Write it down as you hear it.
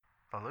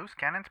The Loose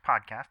Cannons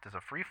podcast is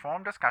a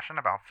free-form discussion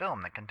about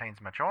film that contains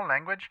mature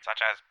language,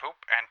 such as poop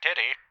and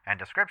titty, and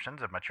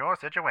descriptions of mature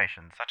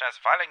situations, such as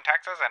filing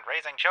taxes and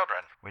raising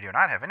children. We do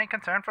not have any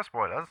concern for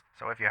spoilers,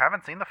 so if you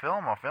haven't seen the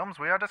film or films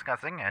we are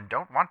discussing and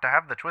don't want to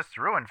have the twists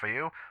ruined for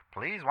you,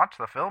 please watch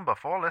the film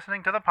before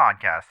listening to the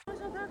podcast.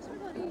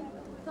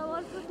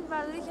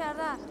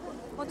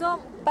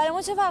 برای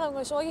ما چه فرقی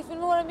می‌کنه؟ شما یه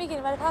فیلم رو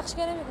می‌گیرین ولی پخش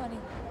نمی‌کنین.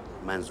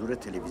 منظور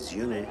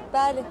تلویزیونه؟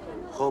 بله.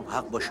 خب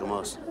حق با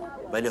شماست.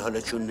 ولی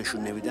حالا چون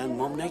نشون نمیدن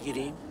ما هم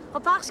نگیریم؟ خب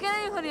پخش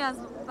نمی‌کنی از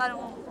برای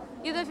ما.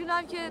 یه دو فیلم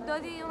هم که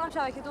دادی اونم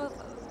شبکه دو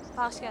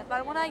پخش کرد.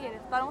 برای ما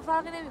نگرفت. برای ما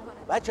فرقی نمی‌کنه.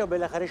 بچه‌ها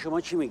بالاخره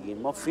شما چی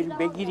میگین؟ ما فیلم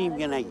بگیریم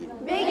یا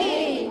نگیریم؟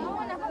 بگیریم.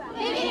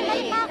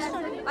 ولی پخش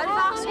کنیم. ولی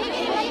پخش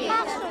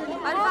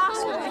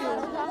کنیم.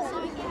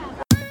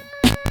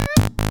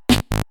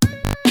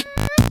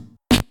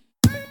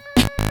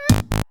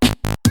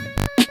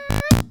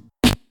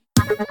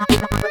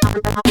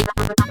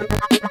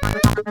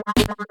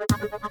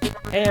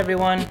 Hey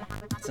everyone,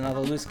 it's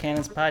another Loose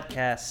Cannons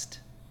podcast,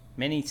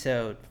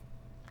 mini-sode,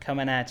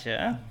 coming at you.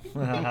 I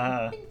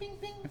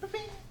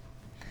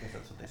guess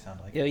that's what they sound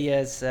like.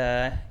 Ilya's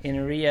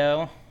in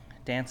Rio,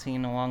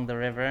 dancing along the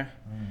river.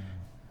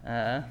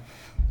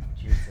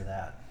 Cheers to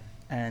that.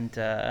 And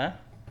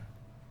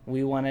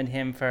we wanted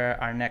him for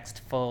our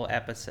next full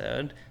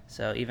episode.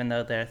 So even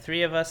though there are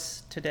three of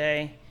us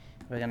today,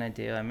 we're going to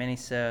do a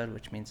mini-sode,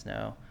 which means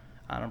no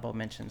honorable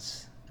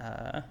mentions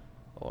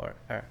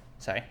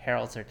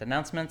heralds or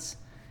denouncements.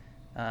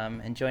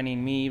 And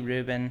joining me,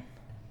 Ruben,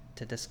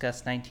 to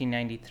discuss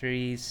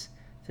 1993's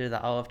Through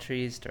the Olive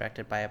Trees,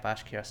 directed by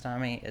Abbas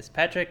Kiarostami, is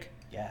Patrick.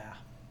 Yeah.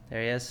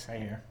 There he is.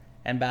 Right here.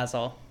 And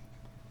Basil.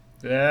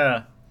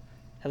 Yeah.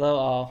 Hello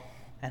all,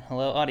 and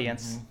hello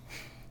audience.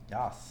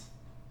 Yes.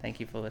 Thank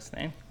you for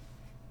listening.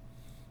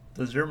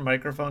 Does your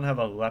microphone have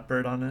a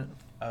leopard on it?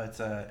 Oh,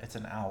 it's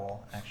an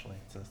owl, actually.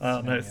 It's a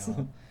Oh, singing nice.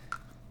 owl.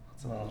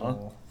 It's a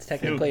little... It's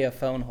technically a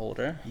phone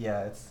holder,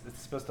 Yeah, it's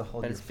supposed to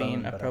hold but your it's phone,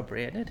 being but I'm-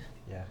 appropriated.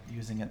 Yeah,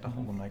 using it to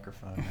hold a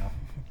microphone now.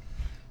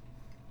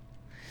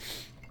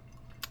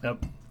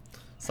 Yep.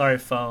 Sorry,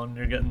 phone.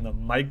 You're getting the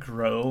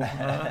micro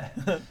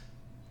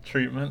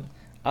treatment.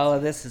 All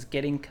of this is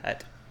getting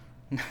cut.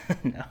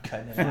 No.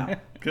 Cutting it out.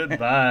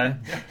 Goodbye.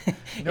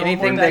 No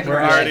anything more that,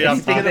 We're already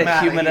off anything topic.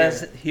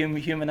 that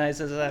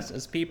humanizes us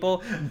as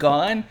people,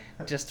 gone.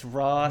 Just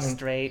raw,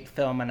 straight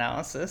film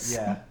analysis.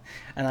 Yeah.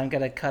 And I'm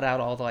going to cut out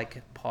all the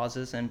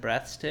pauses and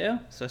breaths too.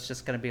 So it's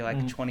just going to be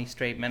 20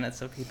 straight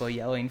minutes of people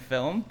yelling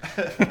film.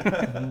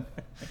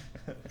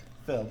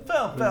 Film.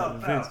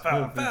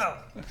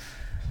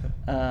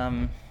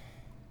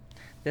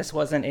 This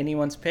wasn't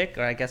anyone's pick,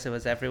 or I guess it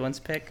was everyone's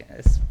pick,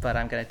 but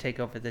I'm going to take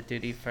over the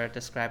duty for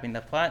describing the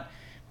plot,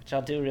 which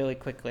I'll do really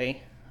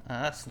quickly,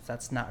 since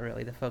that's not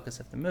really the focus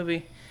of the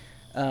movie.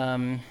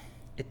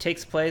 It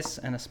takes place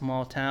in a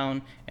small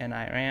town in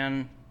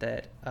Iran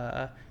that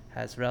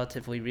has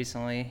relatively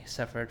recently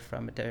suffered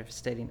from a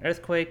devastating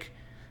earthquake.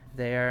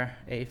 There,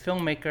 a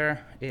filmmaker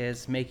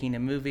is making a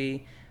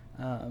movie,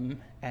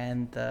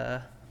 and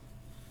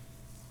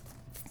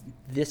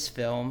this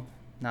film,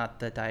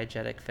 not the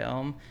diegetic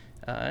film,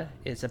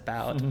 is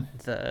about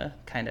the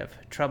kind of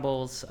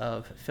troubles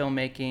of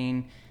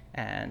filmmaking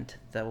and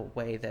the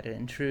way that it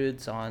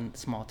intrudes on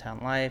small town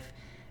life,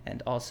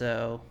 and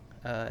also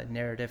a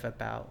narrative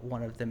about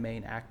one of the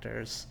main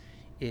actors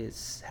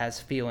has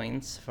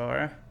feelings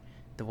for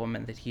the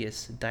woman that he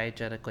is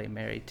diegetically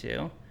married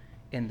to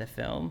in the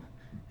film,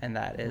 and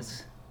that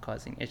is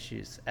causing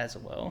issues as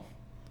well.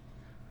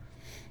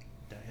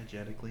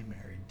 Diegetically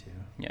married to.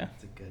 Yeah.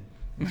 That's a good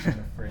kind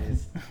of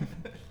phrase.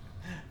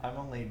 I'm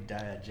only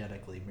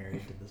diegetically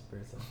married to this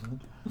person.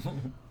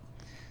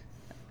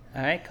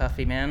 All right,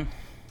 Coffee Man,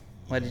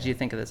 what did you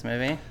think of this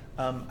movie?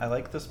 I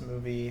like this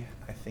movie.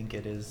 I think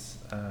it is.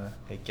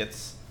 It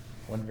gets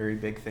one very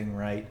big thing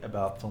right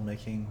about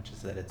filmmaking, which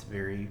is that it's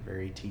very,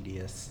 very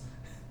tedious,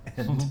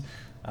 and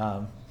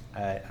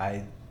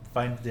I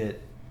find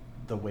it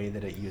the way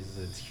that it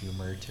uses its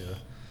humor to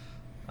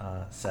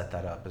set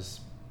that up is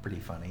pretty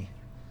funny.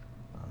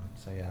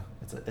 So yeah,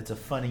 it's a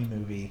funny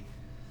movie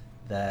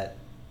that,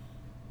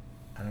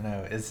 I don't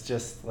know, it's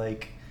just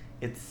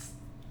it's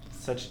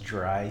such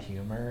dry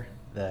humor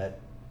that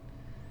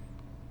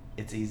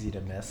it's easy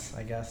to miss,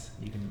 I guess.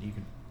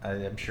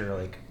 I'm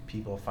sure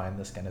people find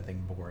this kind of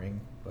thing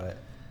boring, but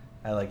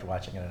I liked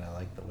watching it, and I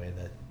liked the way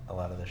that a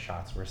lot of the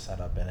shots were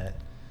set up in it,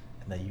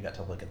 and that you got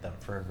to look at them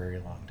for a very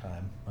long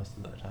time, most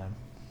of the time.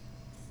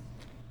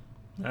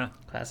 Yeah.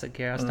 Classic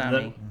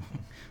Kiarostami.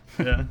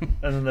 Yeah.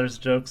 And then there's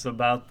jokes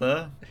about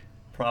the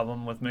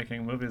problem with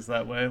making movies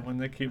that way when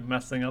they keep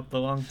messing up the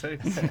long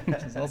takes,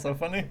 which is also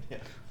funny. Yeah.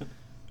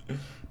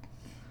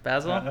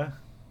 Basil?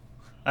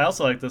 I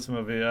also like this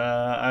movie.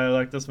 I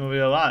like this movie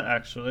a lot,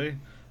 actually.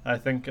 I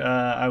think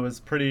I was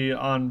pretty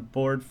on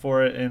board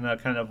for it in a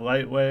kind of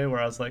light way, where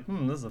I was like,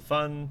 this is a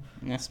fun,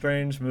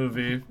 strange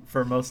movie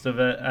for most of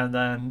it. And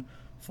then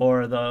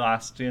for the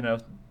last,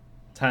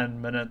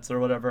 10 minutes or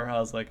whatever, I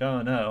was like,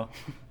 oh no,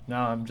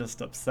 now I'm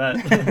just upset.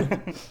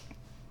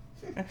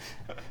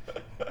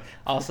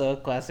 Also,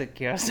 classic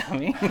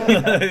Kurosawa.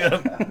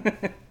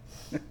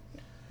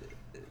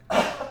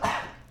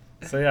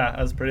 So yeah,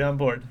 I was pretty on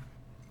board.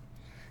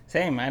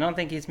 Same. I don't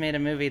think he's made a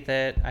movie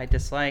that I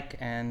dislike,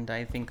 and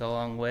I think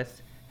along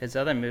with his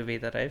other movie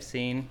that I've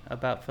seen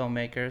about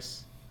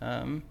filmmakers,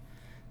 The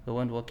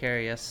Wind Will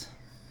Carry Us,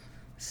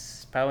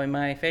 it's probably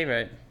my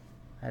favorite.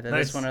 Either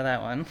Nice. this one or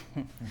that one.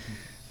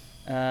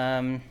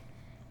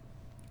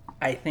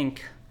 I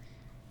think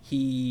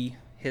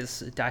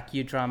his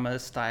docudrama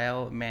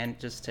style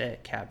manages to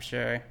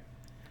capture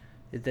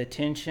the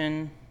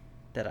tension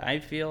that I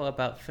feel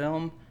about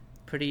film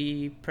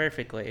pretty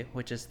perfectly,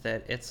 which is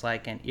that it's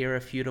like an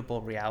irrefutable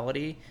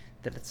reality,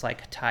 that it's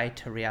like tied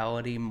to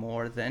reality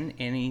more than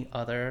any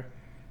other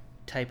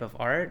type of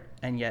art,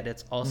 and yet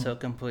it's also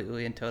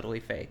completely and totally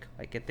fake,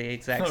 like at the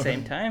exact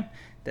same time.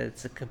 That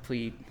it's a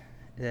complete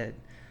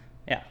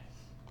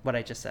what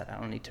I just said, I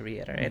don't need to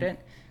reiterate it.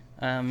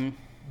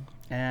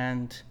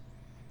 And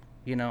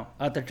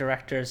other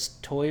directors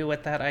toy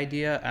with that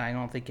idea, and I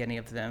don't think any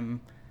of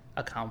them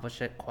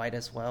accomplish it quite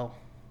as well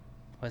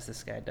as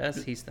this guy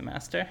does. He's the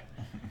master.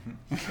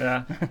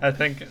 Yeah, I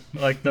think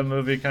like the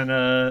movie kind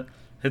of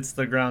hits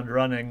the ground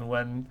running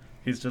when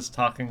he's just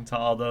talking to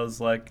all those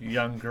like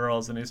young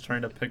girls and he's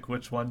trying to pick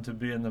which one to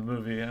be in the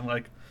movie, and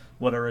like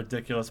what a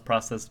ridiculous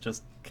process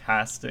just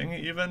casting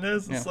even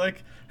is. It's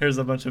like, here's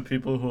a bunch of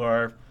people who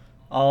are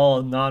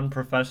all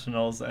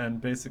non-professionals,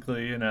 and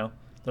basically,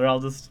 they're all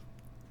just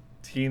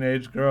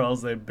teenage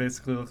girls. They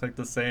basically look like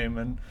the same,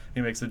 and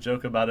he makes a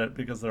joke about it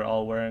because they're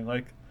all wearing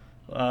like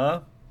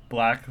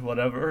black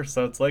whatever,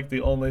 so it's like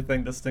the only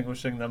thing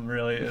distinguishing them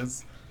really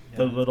is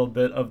the little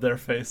bit of their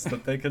face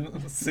that they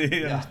can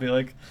see, and to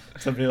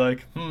be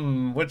like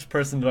which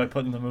person do I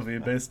put in the movie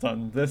based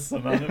on this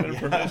amount of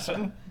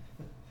information?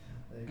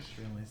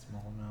 Extremely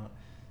small amount.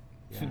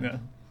 Yeah.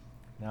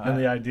 No, And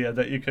the idea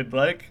that you could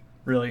like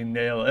really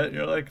nail it,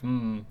 you're like,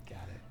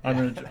 got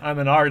it. I'm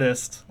an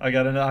artist. I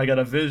got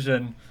a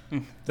vision.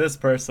 This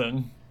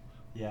person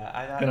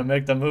gonna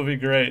make the movie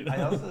great.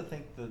 I also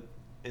think that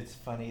it's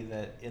funny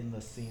that in the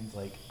scenes,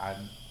 like,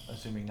 I'm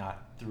assuming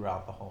not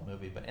throughout the whole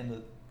movie, but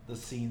in the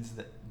scenes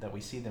that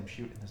we see them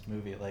shoot in this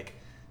movie, like,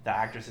 the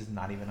actress is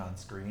not even on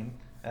screen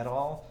at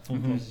all.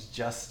 It's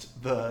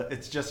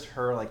just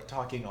her like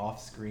talking off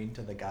screen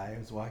to the guy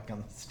who's walking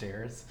on the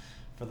stairs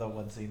for the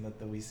one scene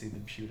that we see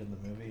them shoot in the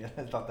movie. And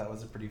I thought that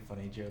was a pretty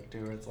funny joke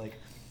too, where it's like,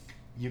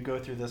 you go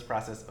through this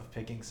process of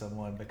picking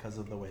someone because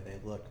of the way they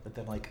look, but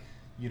then like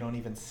you don't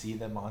even see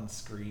them on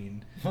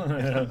screen in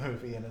the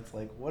movie, and it's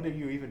like, what are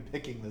you even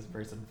picking this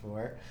person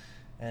for?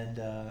 And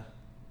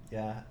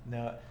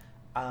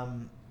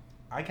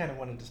I kind of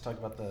wanted to talk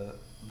about the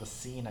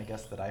scene, I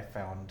guess, that I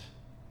found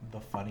the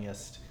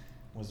funniest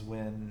was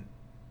when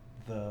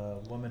the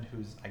woman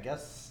who's, I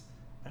guess,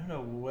 I don't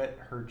know what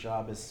her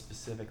job is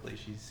specifically.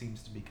 She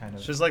seems to be kind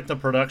of... She's like the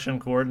production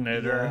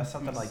coordinator. Yeah,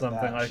 something like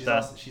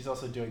that. She's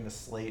also doing the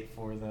slate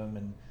for them,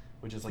 and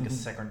which is like a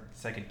second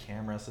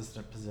camera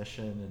assistant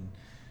position,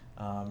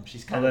 and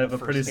she's kind they of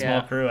have a pretty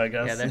small crew, I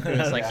guess. Yeah, their crew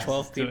is like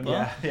 12 people.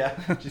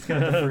 Yeah. She's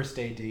kind of the first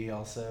AD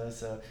also,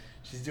 so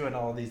she's doing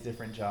all these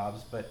different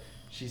jobs, but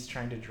she's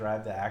trying to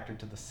drive the actor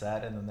to the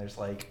set, and then there's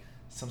like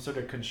some sort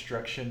of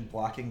construction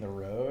blocking the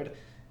road,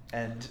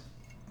 and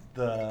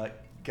the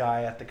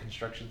guy at the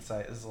construction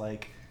site is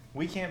like,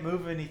 we can't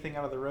move anything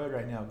out of the road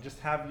right now, just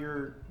have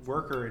your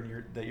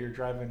worker that you're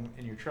driving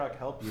in your truck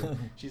help you.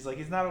 She's like,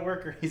 he's not a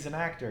worker, he's an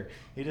actor,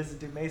 he doesn't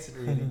do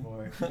masonry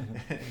anymore.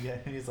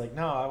 And he's like,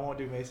 no, I won't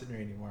do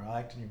masonry anymore, I'll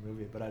act in your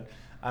movie, but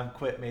I'm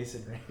quit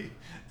masonry.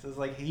 So it's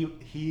like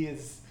he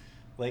is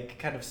like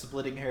kind of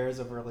splitting hairs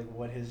over like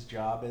what his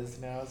job is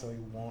now, so he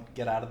won't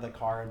get out of the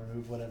car and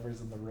move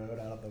whatever's in the road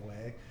out of the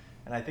way.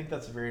 And I think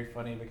that's very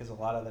funny because a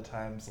lot of the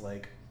times,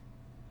 like,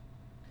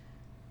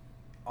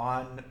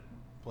 on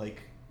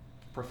like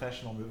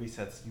professional movie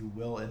sets, you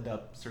will end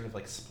up sort of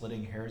like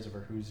splitting hairs over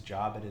whose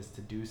job it is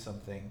to do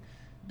something,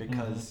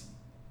 because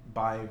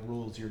by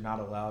rules you're not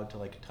allowed to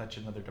like touch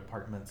another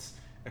department's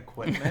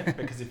equipment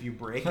because if you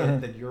break it,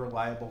 then you're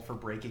liable for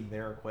breaking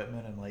their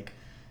equipment, and like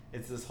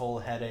it's this whole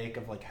headache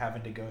of like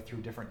having to go through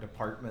different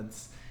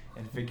departments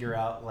and figure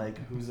out like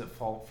who's at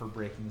fault for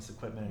breaking this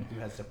equipment and who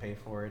has to pay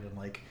for it, and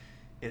like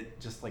it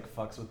just like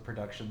fucks with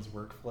production's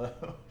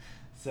workflow.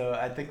 So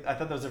I thought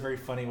that was a very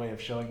funny way of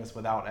showing us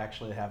without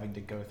actually having to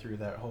go through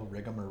that whole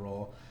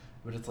rigmarole.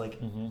 But it's like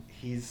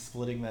he's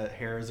splitting the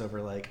hairs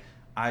over like,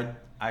 I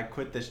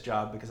quit this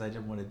job because I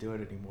didn't want to do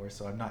it anymore,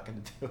 so I'm not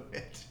going to do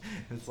it.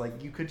 It's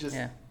like, you could just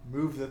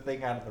move the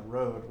thing out of the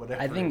road, whatever.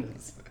 I think it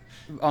is.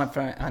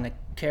 on a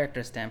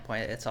character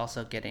standpoint, it's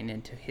also getting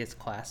into his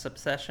class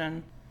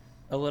obsession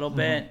a little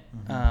bit,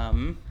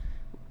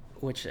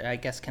 which I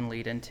guess can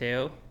lead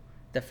into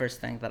the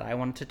first thing that I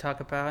wanted to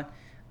talk about,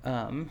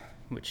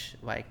 which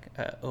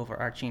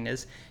overarching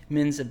is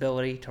men's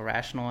ability to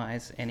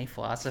rationalize any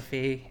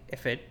philosophy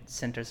if it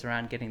centers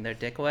around getting their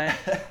dick wet.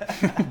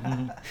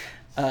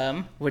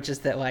 Which is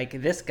that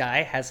like this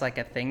guy has like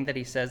a thing that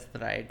he says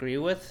that I agree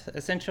with,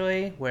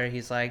 essentially, where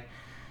he's like,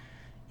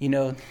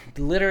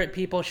 literate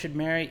people should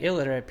marry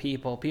illiterate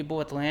people. People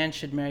with land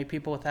should marry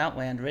people without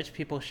land. Rich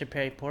people should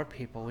marry poor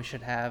people. We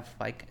should have,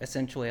 like,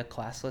 essentially a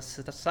classless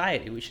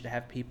society. We should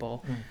have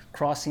people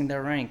crossing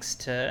their ranks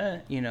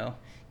to,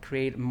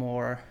 create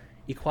more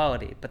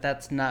equality. But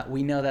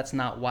we know that's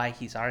not why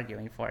he's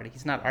arguing for it.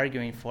 He's not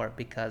arguing for it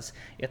because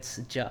it's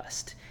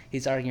just.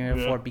 He's arguing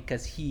for it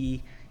because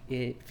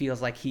it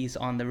feels like he's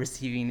on the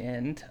receiving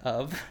end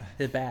of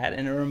the bad.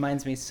 And it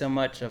reminds me so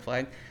much of,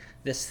 like,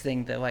 this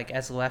thing that, like,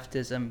 as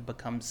leftism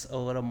becomes a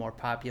little more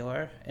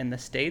popular in the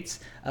States,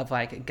 of,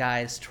 like,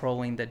 guys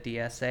trolling the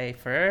DSA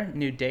for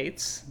new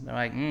dates. They're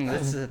like,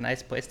 this is a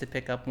nice place to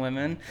pick up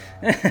women.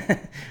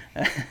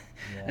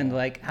 And,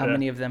 like, how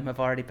many of them have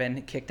already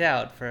been kicked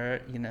out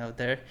for,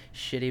 their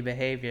shitty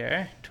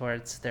behavior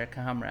towards their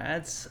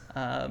comrades,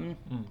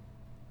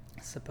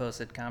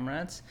 supposed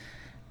comrades.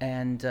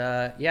 And,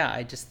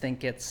 I just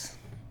think it's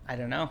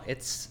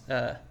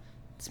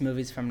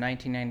movies from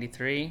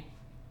 1993.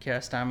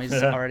 Kiarostami's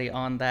already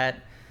on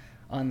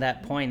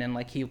that point, and,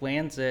 like, he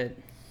lands it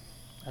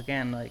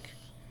again. Like,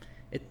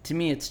 to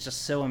me, it's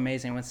just so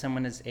amazing when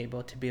someone is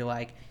able to be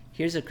like,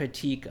 here's a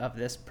critique of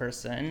this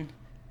person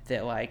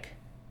that, like,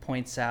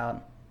 points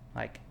out,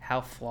 like,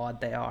 how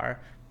flawed they are,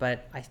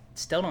 but I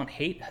still don't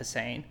hate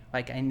Hussein.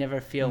 Like, I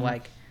never feel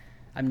like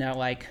I'm not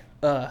like,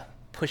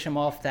 push him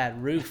off that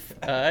roof.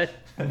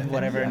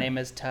 Whatever her name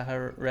is,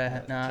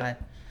 Tahareh.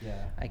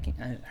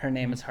 Her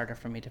name is harder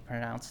for me to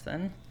pronounce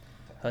than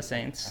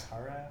Hussein's.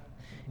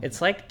 It's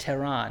like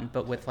Tehran,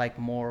 but with, like,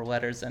 more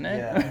letters in it.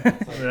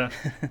 Yeah.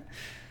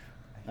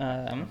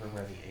 I remember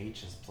where the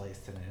H is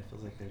placed in it. It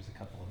feels like there's a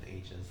couple of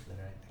H's that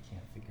I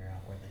can't figure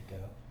out where they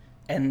go.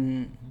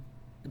 And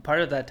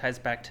part of that ties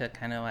back to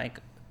kind of, like,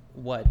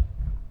 what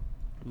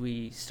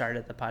we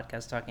started the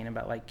podcast talking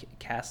about, like,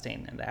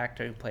 casting, and the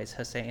actor who plays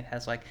Hussein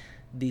has, like,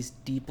 these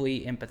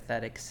deeply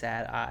empathetic,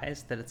 sad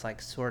eyes that it's,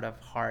 like, sort of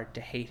hard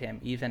to hate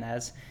him, even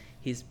as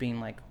he's being,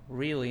 like,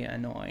 really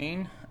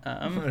annoying.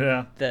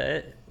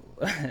 The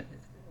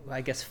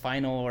I guess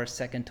final or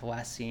second to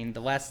last scene,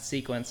 the last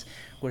sequence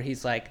where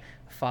he's, like,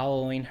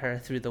 following her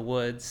through the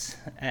woods,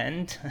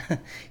 and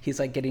he's,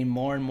 like, getting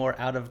more and more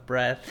out of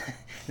breath,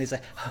 and he's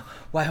like,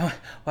 why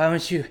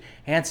won't you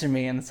answer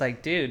me? And it's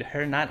like, dude,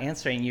 her not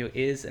answering you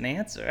is an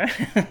answer.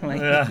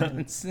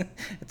 It's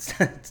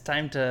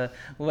time to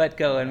let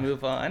go and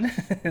move on.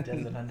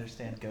 Doesn't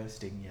understand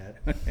ghosting yet.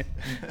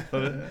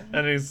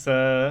 And he's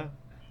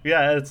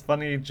it's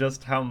funny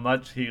just how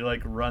much he,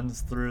 like,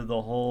 runs through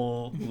the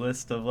whole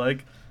list of,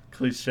 like,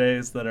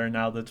 cliches that are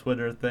now the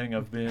Twitter thing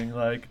of being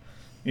like,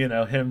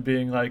 him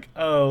being like,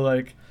 oh,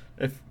 like,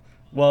 if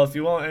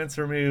you won't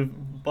answer me,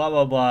 blah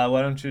blah blah,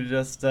 why don't you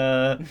just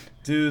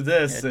do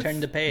this?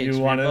 Turn the page.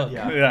 You want to,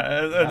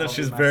 and then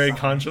she's very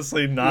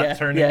consciously not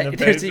turning the page.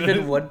 There's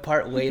even one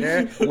part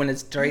later when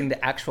it's during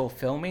the actual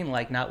filming,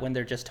 like, not when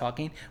they're just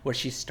talking, where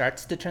she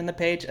starts to turn the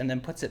page and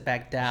then puts it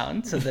back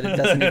down so that it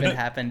doesn't even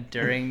happen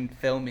during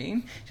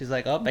filming. She's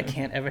like, oh, I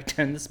can't ever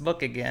turn this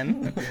book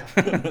again.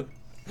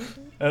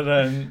 And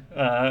then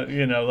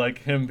like,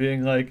 him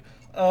being like,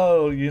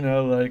 oh,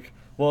 like,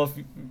 well, if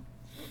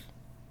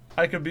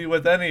I could be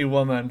with any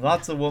woman.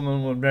 Lots of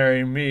women would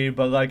marry me,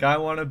 but, like, I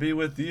want to be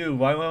with you.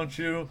 Why won't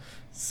you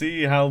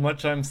see how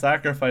much I'm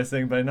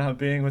sacrificing by not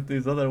being with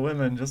these other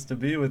women just to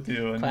be with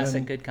you? And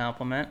classic good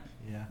compliment.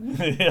 Yeah.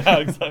 Yeah,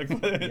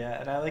 exactly.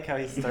 Yeah, and I like how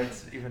he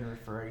starts even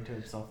referring to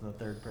himself in the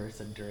third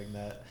person during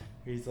that.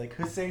 He's like,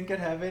 Hussein could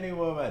have any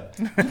woman.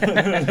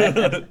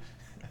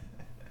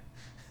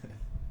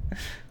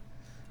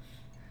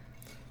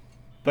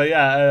 But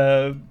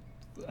yeah,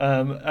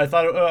 I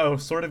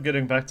thought, sort of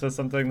getting back to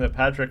something that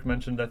Patrick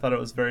mentioned, I thought it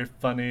was very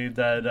funny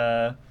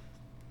that,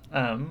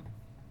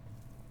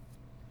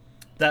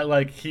 that,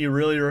 like, he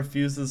really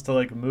refuses to,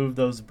 like, move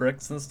those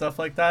bricks and stuff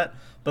like that,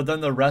 but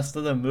then the rest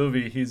of the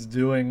movie, he's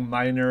doing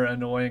minor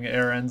annoying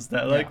errands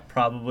that, like,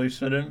 probably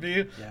shouldn't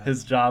be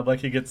his job.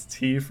 Like, he gets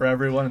tea for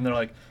everyone, and they're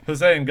like,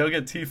 Hussein, go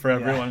get tea for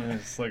everyone, and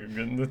he's, like,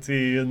 getting the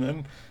tea, and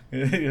then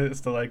he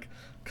has to, like,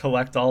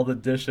 collect all the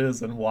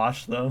dishes and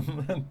wash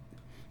them.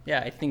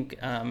 Yeah, I think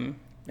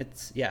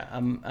it's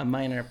a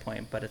minor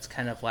point, but it's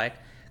kind of like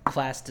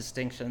class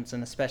distinctions,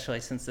 and especially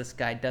since this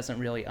guy doesn't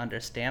really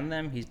understand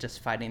them, he's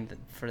just fighting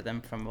for them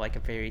from, like, a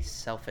very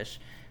selfish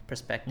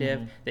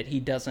perspective, that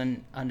he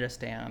doesn't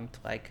understand,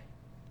 like,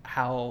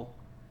 how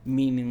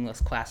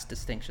meaningless class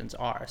distinctions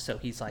are. So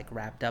he's, like,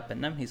 wrapped up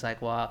in them. He's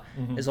like, well,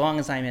 as long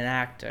as I'm an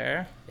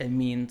actor, it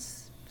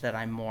means that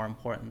I'm more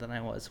important than I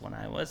was when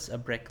I was a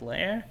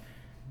bricklayer.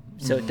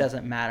 So it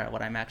doesn't matter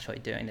what I'm actually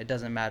doing. It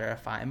doesn't matter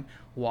if I'm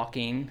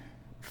walking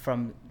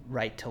from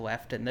right to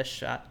left in this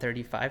shot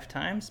 35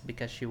 times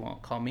because she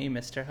won't call me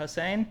Mr.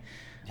 Hussein.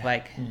 Yeah.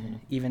 Like,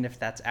 even if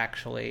that's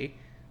actually,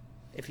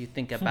 if you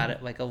think about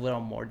it, like, a little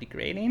more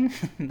degrading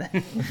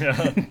than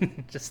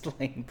just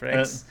laying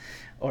bricks,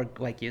 or,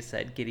 like you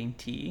said, getting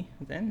tea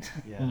then.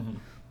 Yeah. And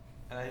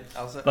I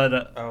also,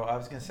 I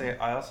was going to say,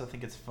 I also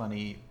think it's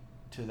funny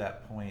to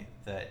that point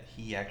that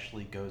he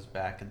actually goes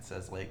back and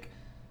says, like,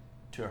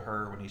 to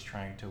her when he's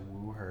trying to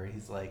woo her,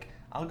 he's like,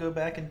 I'll go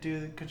back and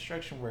do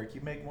construction work.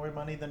 You make more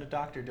money than a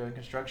doctor doing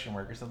construction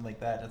work or something like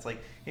that. And it's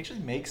like, he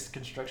actually makes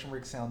construction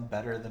work sound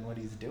better than what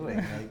he's doing.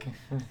 Like,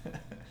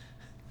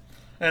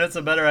 And it's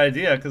a better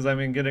idea because, I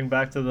mean, getting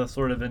back to the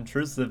sort of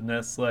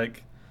intrusiveness,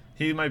 like,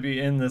 he might be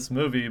in this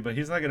movie, but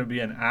he's not going to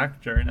be an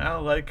actor now.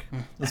 Like,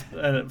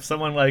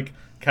 someone like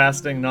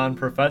casting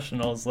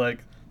non-professionals,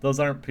 like, those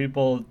aren't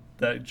people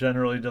that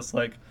generally just,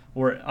 like,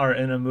 are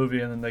in a movie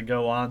and then they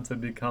go on to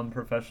become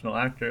professional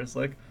actors.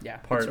 Like,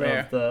 part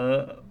of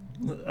the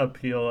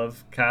appeal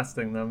of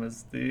casting them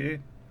is the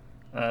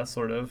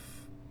sort of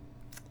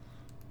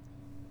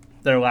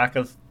their lack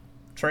of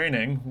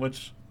training,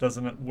 which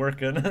doesn't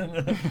work in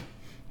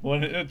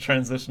when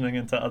transitioning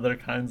into other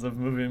kinds of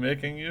movie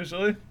making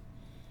usually.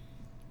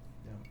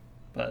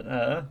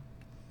 But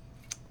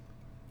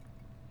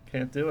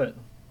can't do it.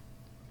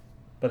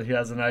 But he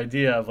has an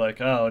idea of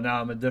like, oh,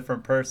 now I'm a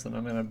different person.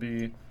 I'm gonna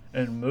be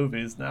in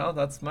movies now.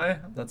 That's my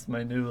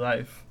new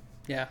life.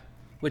 Yeah,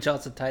 which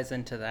also ties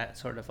into that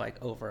sort of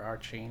like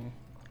overarching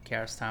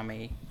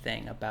Kiarostami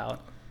thing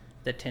about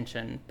the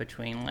tension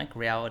between like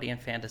reality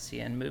and fantasy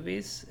in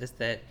movies. Is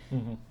that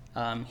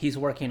he's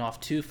working off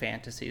two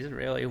fantasies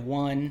really.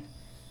 One,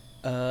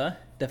 the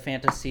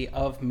fantasy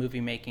of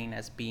movie making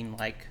as being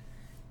like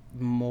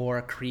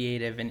more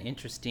creative and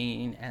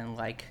interesting and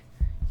like,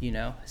 you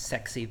know,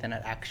 sexy than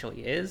it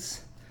actually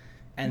is,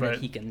 and that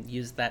he can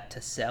use that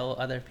to sell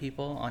other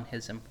people on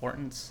his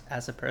importance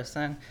as a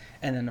person.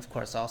 And then of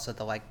course also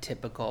the like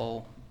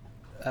typical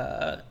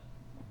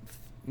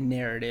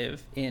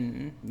narrative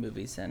in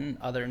movies and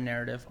other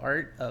narrative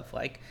art of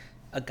like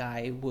a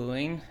guy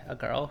wooing a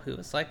girl who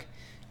is like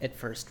at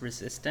first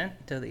resistant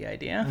to the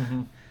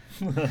idea.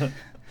 But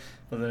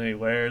then he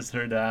wears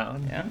her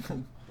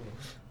down.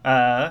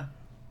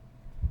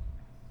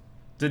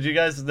 Did you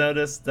guys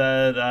notice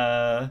that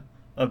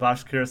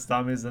Abash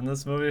Kiarostami's in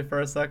this movie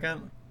for a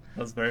second?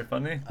 That was very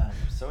funny.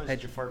 So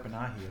is Jafar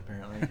Panahi,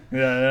 apparently.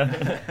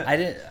 Yeah.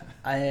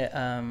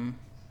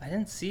 I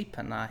didn't see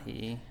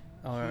Panahi,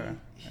 or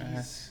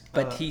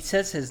but he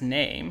says his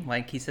name.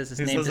 Like he says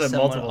his name to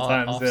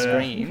someone off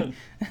screen.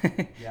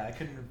 Yeah, I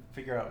couldn't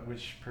figure out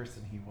which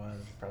person he was.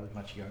 Probably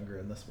much younger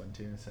in this one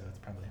too, so it's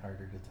probably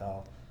harder to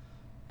tell.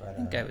 But I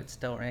think I would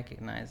still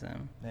recognize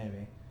him.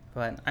 Maybe.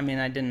 But I mean,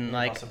 I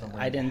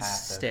didn't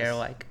stare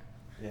like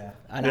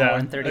an hour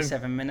and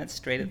 37 minutes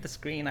straight at the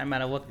screen. I might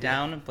have looked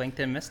down and blinked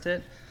and missed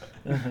it.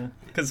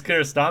 Because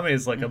Kiarostami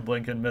is like a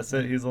blink and miss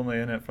it. He's only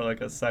in it for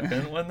like a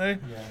second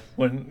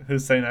when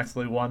Hussein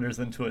actually wanders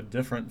into a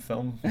different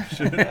film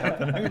shoot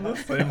happening in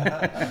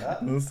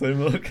the same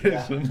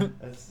location.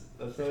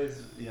 That's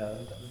always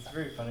it's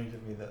very funny to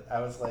me that I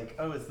was like,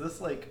 oh, is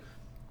this like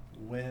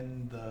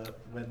when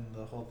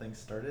the whole thing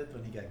started,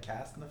 when he got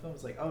cast in the film?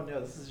 It's like, oh no,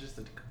 this is just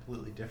a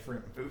completely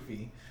different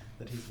movie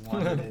that he's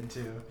wandered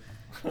into.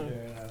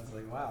 And I was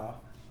like, wow,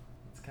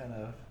 it's kind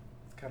of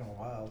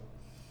wild.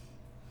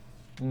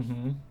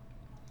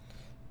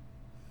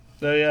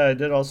 So yeah, I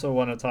did also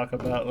want to talk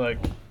about like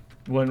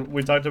when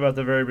we talked about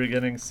the very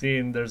beginning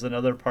scene. There's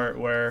another part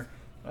where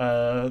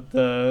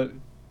the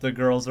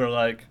girls are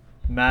like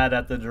mad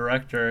at the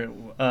director,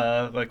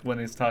 like when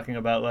he's talking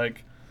about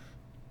like,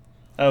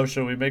 oh,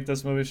 should we make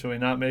this movie? Should we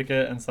not make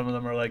it? And some of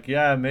them are like,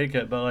 yeah, make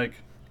it, but like,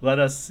 let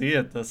us see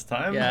it this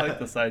time. Yeah. I like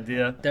this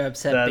idea. They're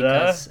upset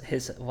because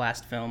his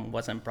last film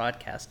wasn't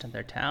broadcast in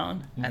their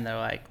town, and they're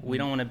like, we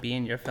don't want to be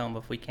in your film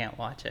if we can't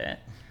watch it.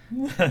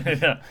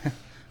 Yeah,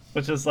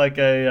 which is like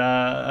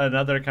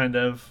another kind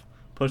of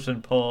push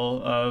and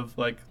pull of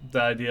like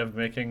the idea of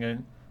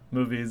making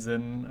movies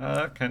in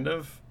kind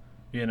of,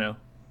 you know,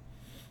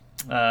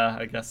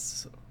 I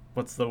guess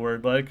what's the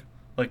word, like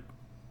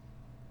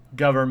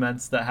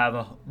governments that have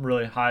a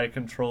really high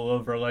control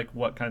over like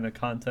what kind of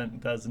content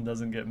does and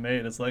doesn't get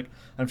made. It's like,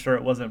 I'm sure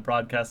it wasn't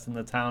broadcast in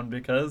the town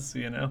because,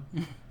 you know,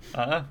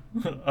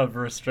 of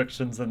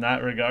restrictions in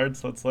that regard.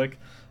 So it's like,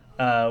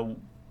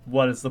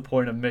 what is the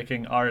point of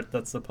making art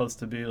that's supposed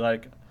to be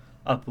like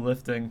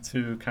uplifting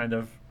to kind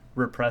of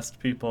repressed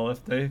people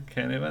if they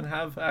can't even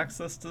have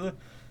access to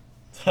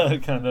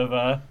kind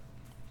of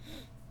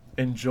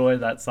enjoy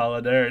that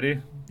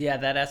solidarity? Yeah,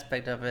 that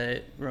aspect of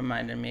it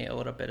reminded me a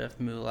little bit of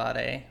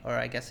Mulade, or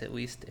I guess at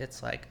least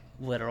it's like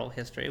literal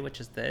history, which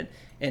is that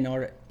in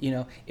order, you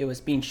know, it was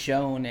being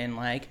shown in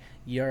like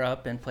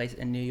Europe and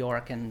in New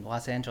York and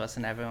Los Angeles,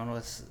 and everyone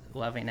was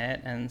loving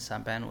it. And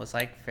Samben was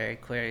like very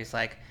clear. He's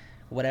like,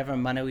 whatever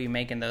money we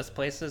make in those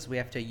places, we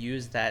have to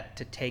use that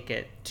to take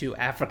it to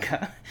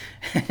Africa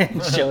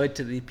and show it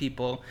to the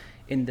people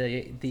in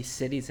these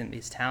cities and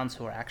these towns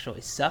who are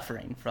actually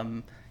suffering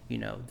from, you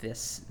know,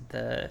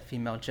 the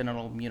female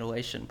genital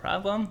mutilation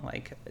problem.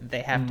 Like they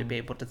have to be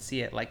able to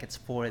see it like it's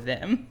for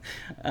them.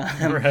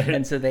 Right.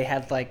 And so they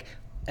had like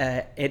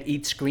at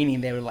each screening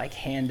they would like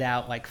hand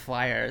out like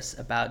flyers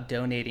about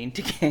donating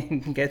to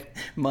get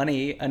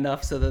money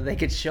enough so that they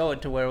could show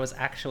it to where it was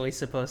actually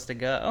supposed to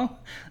go.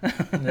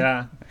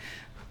 Yeah,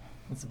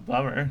 it's a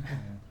bummer,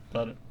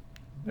 but it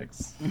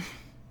makes.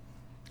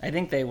 I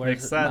think they were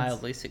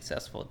mildly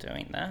successful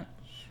doing that.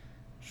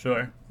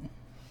 Sure,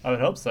 I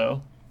would hope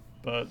so,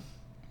 but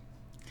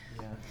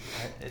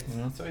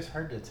It's always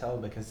hard to tell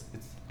because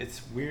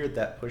it's weird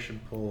that push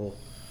and pull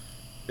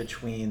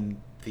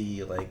between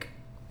the like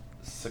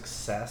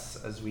success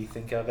as we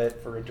think of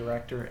it for a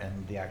director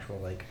and the actual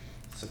like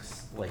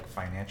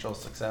financial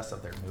success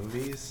of their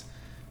movies.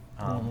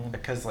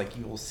 Because like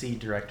you will see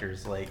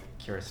directors like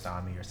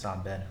Kiarostami or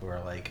Sam Ben who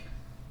are like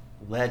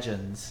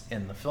legends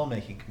in the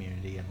filmmaking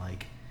community, and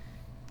like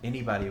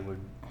anybody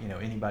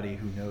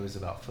who knows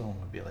about film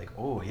would be like,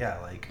 oh yeah,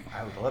 like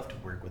I would love to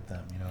work with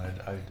them,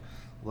 I'd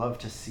love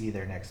to see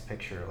their next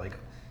picture. Like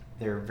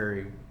they're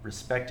very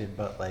respected,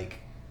 but like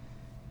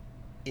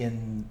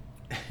in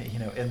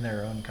in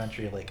their own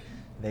country, like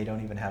they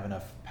don't even have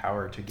enough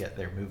power to get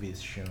their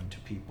movies shown to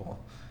people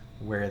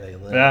where they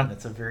live. And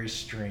it's a very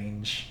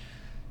strange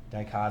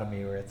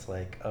dichotomy where it's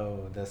like,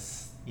 oh,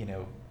 this,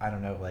 I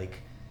don't know, like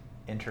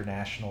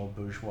international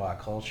bourgeois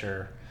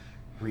culture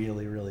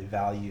really, really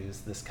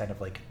values this kind of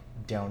like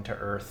down to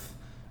earth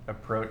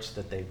approach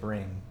that they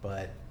bring,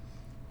 but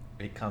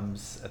it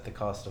comes at the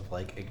cost of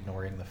like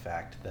ignoring the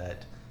fact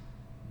that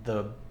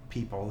the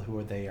people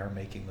who they are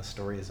making the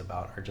stories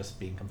about are just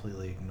being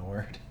completely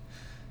ignored.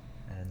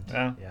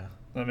 And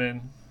I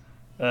mean,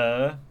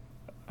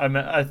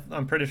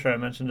 I'm pretty sure I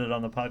mentioned it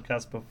on the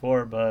podcast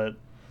before, but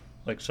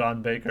like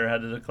Sean Baker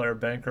had to declare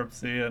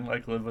bankruptcy and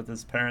like live with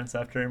his parents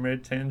after he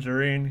made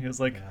Tangerine. He was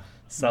like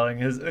selling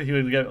he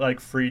would get like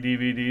free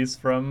DVDs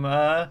from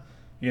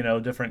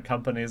different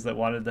companies that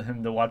wanted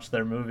him to watch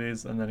their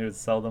movies, and then he would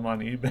sell them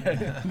on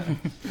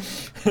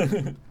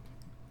eBay.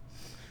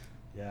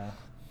 Yeah.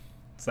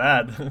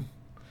 Sad.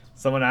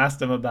 Someone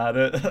asked him about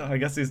it. I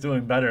guess he's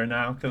doing better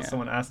now because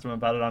someone asked him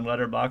about it on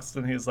Letterboxd,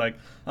 and he's like,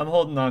 I'm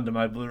holding on to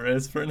my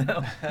Blu-rays for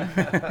now.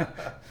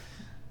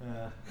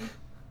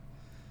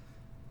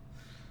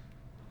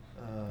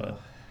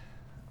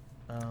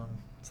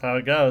 That's how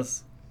it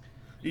goes.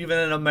 Even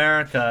in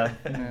America,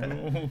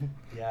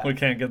 we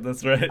can't get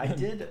this right. I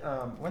did,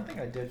 one thing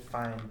I did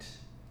find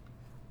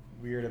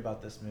weird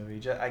about this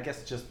movie, I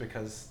guess just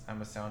because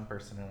I'm a sound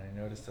person and I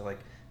noticed that like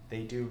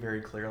they do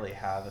very clearly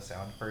have a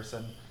sound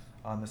person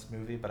on this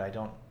movie, but I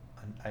don't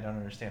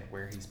understand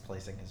where he's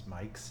placing his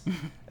mics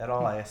at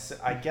all. I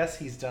guess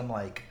he's done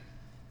like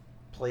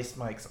placed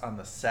mics on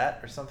the set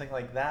or something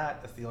like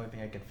that. That's the only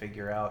thing I can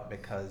figure out,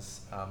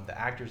 because the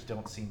actors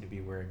don't seem to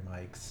be wearing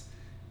mics,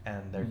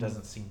 and there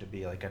doesn't seem to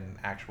be like an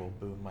actual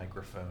boom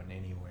microphone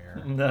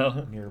anywhere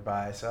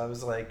nearby. So I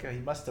was like, he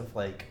must have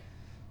like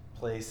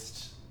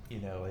placed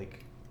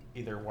like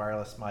either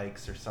wireless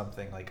mics or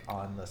something like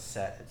on the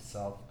set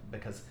itself,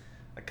 because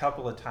a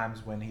couple of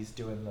times when he's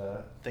doing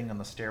the thing on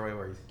the stairway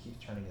where he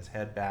keeps turning his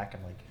head back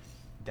and like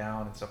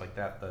down and stuff like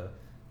that, the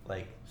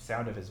like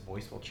sound of his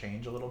voice will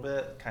change a little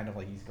bit, kind of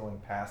like he's going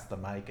past the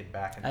mic and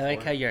back and forth. I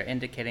like how you're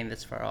indicating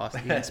this for our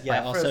audience by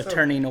also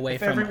turning away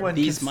from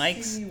these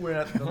mics.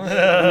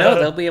 No,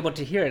 they'll be able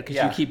to hear it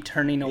because you keep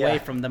turning away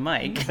from the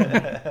mic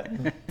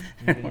in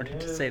order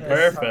to say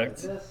this.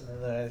 Perfect. And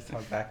then I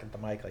talk back at the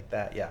mic like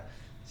that. Yeah.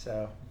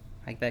 So.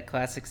 Like that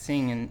classic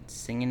singing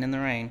in the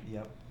rain.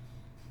 Yep.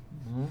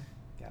 Mm-hmm.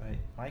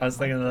 I was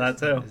thinking of that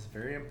too. It's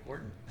very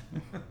important.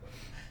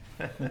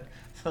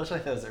 Especially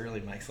those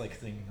early mics, like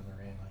singing in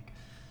the rain. Like,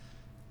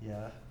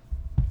 yeah,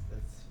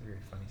 that's very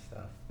funny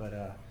stuff.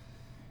 But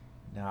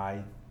no,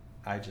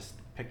 I just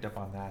picked up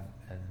on that,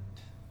 and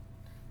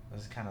I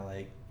was kind of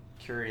like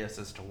curious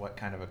as to what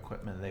kind of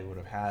equipment they would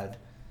have had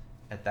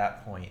at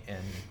that point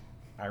in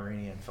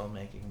Iranian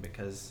filmmaking,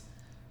 because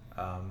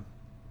I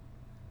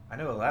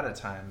know a lot of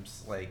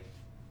times, like,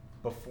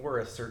 before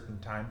a certain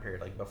time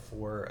period, like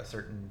before a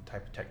certain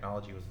type of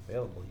technology was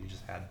available, you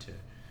just had to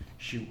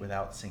shoot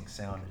without sync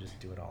sound and just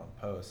do it all in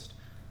post.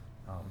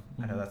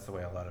 I know that's the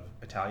way a lot of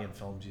Italian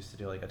films used to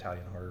do, like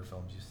Italian horror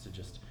films used to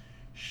just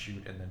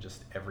shoot and then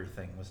just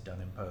everything was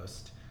done in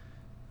post.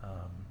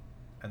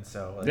 And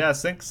so... Like,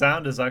 sync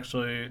sound is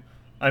actually...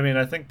 I mean,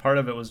 I think part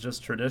of it was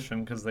just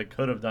tradition because they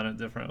could have done it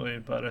differently,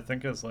 but I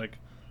think it's like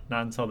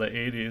not until the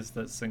 80s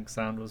that sync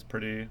sound was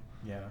pretty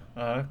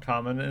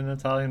common in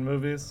Italian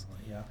movies.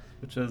 Yeah.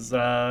 Which is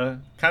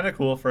kind of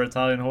cool for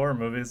Italian horror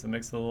movies. It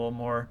makes it a little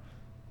more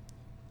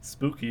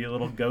spooky, a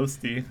little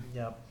ghosty.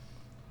 Yep.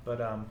 But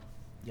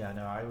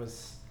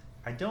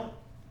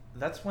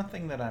that's one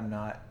thing that I'm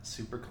not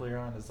super clear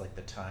on, is like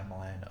the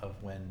timeline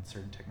of when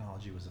certain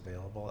technology was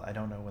available. I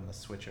don't know when the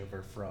switch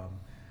over from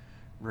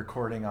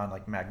recording on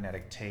like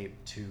magnetic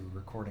tape to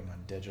recording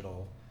on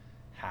digital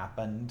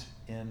happened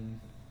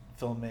in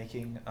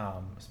filmmaking,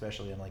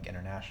 especially in like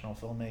international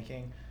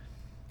filmmaking.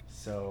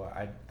 So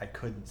I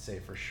couldn't say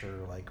for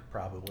sure, like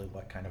probably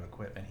what kind of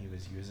equipment he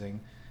was using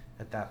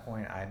at that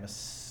point. I'm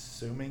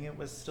assuming it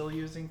was still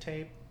using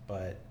tape,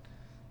 but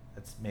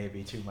it's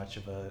maybe too much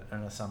of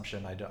an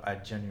assumption. I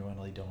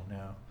genuinely don't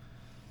know.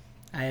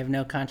 I have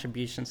no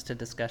contributions to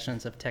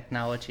discussions of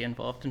technology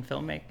involved in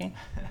filmmaking.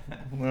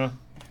 Well,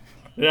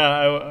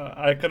 yeah,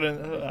 I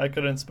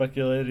couldn't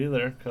speculate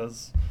either,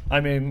 because I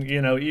mean,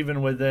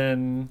 even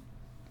within,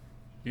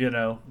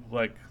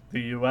 like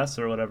the U.S.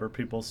 or whatever,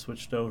 people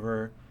switched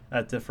over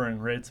at differing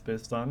rates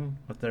based on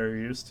what they're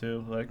used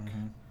to, like,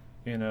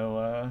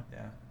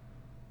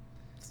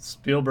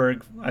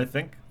 Spielberg, I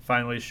think,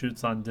 finally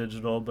shoots on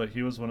digital, but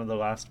he was one of the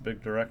last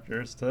big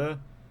directors to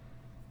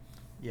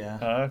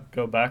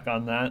go back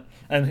on that.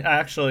 And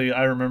actually,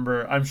 I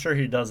remember, I'm sure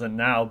he doesn't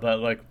now, but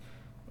like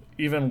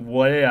even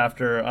way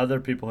after other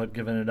people had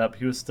given it up,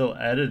 he was still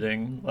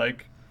editing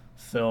like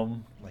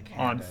film Like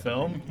on hand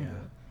film. editing,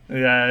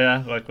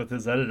 Yeah, like with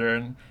his editor,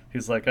 and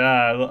he's like,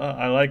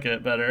 I like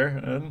it better.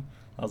 And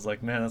I was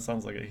like, man, that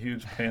sounds like a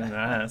huge pain in the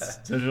ass.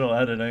 Digital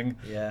editing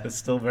is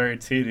still very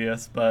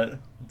tedious, but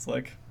it's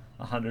like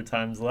 100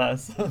 times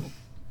less.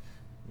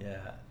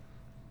 Yeah,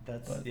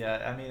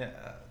 I mean,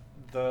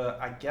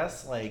 I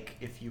guess like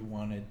if you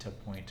wanted to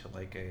point to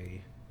like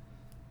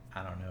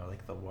I don't know,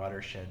 like the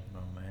watershed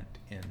moment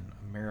in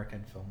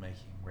American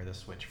filmmaking where the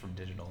switch from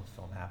digital to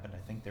film happened,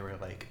 I think there were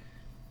like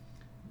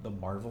the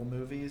Marvel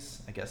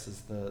movies, I guess,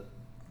 is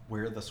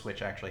where the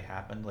switch actually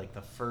happened. Like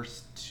the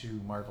first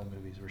 2 Marvel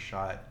movies were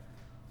shot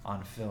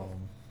on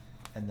film,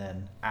 and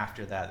then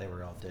after that they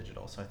were all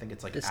digital. So I think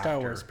it's like The Star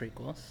Wars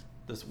prequels.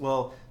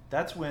 Well,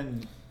 that's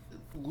when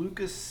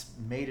Lucas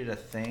made it a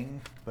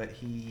thing, but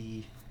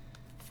it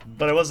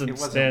wasn't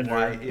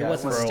standard. It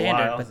wasn't for a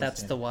standard, while. but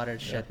that's the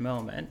watershed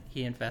moment.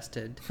 He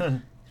invested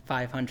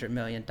 $500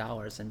 million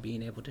in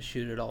being able to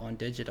shoot it all on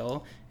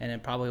digital, and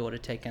it probably would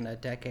have taken a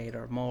decade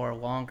or more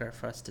longer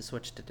for us to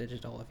switch to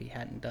digital if he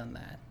hadn't done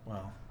that.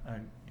 Well, I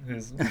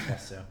guess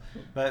so.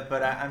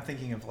 But I'm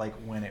thinking of like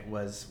when it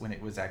was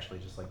actually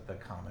just like the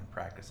common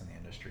practice in the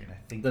industry, and I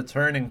think the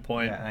turning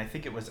point. Yeah, and I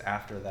think it was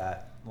after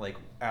that, like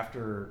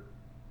after,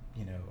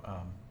 I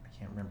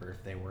can't remember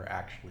if they were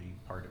actually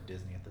part of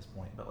Disney at this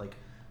point, but like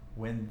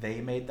when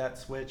they made that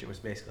switch, it was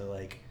basically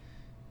like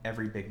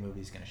every big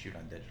movie is going to shoot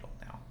on digital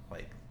now.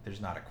 Like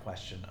there's not a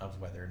question of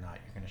whether or not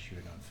you're going to shoot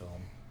it on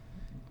film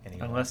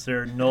anymore. Unless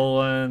you're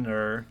Nolan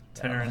or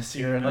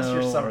Tarantino, unless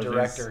you're some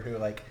director who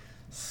like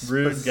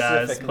rude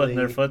guys putting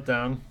their foot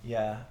down.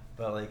 Yeah,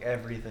 but like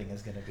everything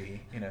is going to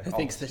be, Who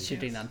thinks that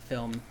shooting on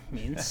film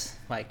means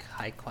like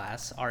high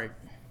class art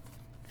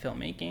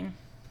filmmaking?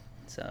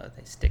 So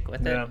they stick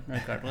with it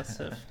regardless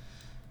of.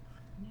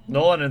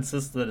 Nolan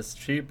insists that it's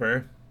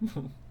cheaper.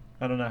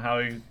 I don't know how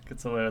he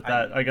gets away with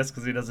that. I guess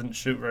because he doesn't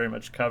shoot very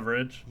much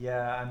coverage.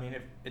 Yeah, I mean,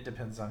 it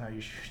depends on how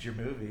you shoot your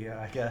movie,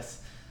 I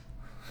guess.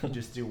 You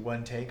just do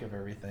one take of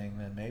everything,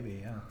 then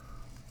maybe,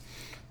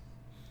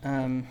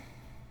 yeah.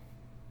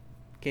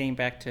 Getting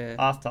back to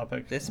off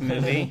topic, this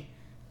movie,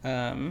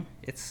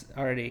 it's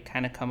already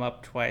kind of come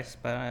up twice,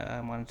 but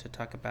I wanted to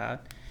talk about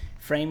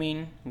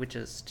framing, which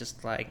is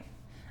just like,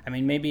 I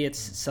mean, maybe it's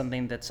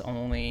something that's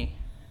only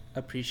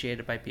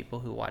appreciated by people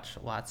who watch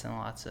lots and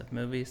lots of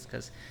movies,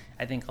 because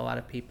I think a lot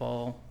of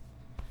people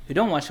who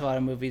don't watch a lot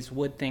of movies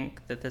would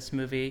think that this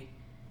movie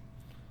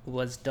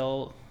was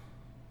dull,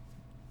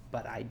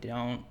 but I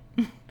don't.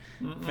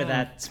 For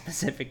that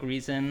specific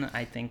reason,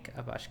 I think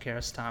Abbas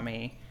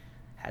Kiarostami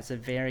has a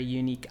very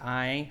unique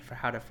eye for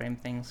how to frame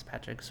things.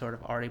 Patrick sort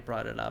of already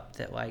brought it up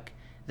that like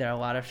there are a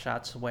lot of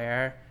shots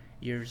where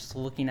you're just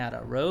looking at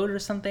a road or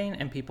something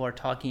and people are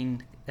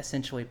talking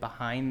essentially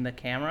behind the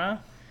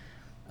camera,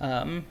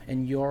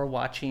 and you're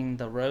watching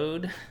the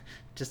road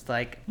just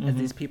like as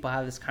these people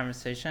have this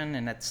conversation,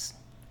 and it's,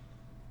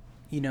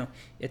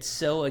 it's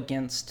so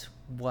against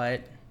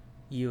what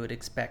you would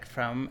expect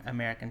from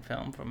American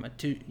film, from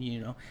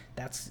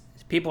that's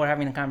people are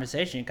having a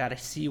conversation. You got to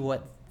see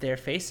what their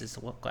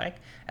faces look like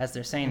as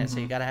they're saying it. So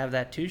you got to have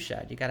that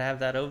 2-shot. You got to have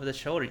that over the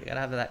shoulder. You got to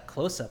have that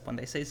close up when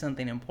they say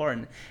something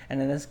important.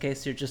 And in this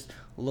case, you're just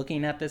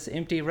looking at this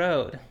empty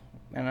road.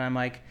 And I'm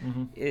like,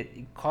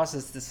 it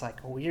causes this like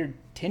weird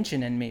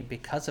tension in me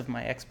because of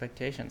my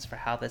expectations for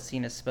how the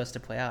scene is supposed to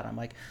play out. I'm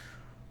like,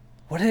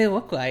 what do they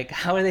look like?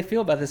 How do they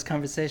feel about this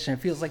conversation? It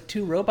feels like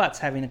 2 robots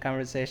having a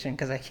conversation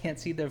because I can't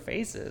see their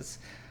faces.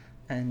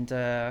 And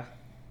I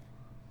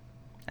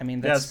mean,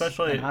 that's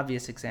especially an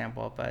obvious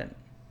example, but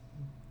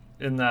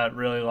in that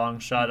really long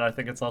shot, I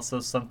think it's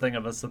also something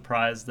of a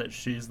surprise that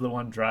she's the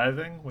one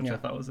driving, which I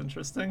thought was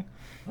interesting.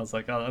 I was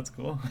like, oh, that's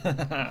cool.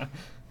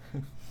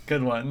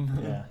 Good one.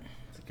 Yeah.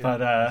 It's a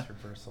good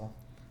reversal.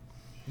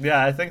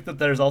 Yeah, I think that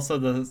there's also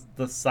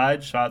the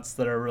side shots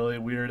that are really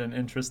weird and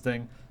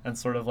interesting and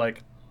sort of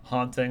like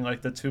haunting,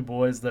 like the 2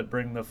 boys that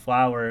bring the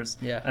flowers,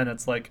 and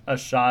it's like a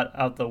shot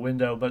out the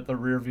window but the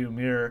rear view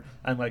mirror,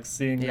 and like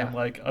seeing them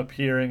like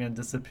appearing and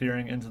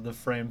disappearing into the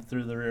frame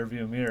through the rear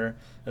view mirror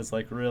is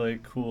like really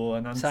cool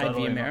and unsettling.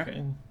 Side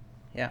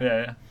view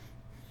mirror.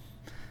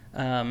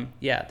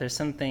 There's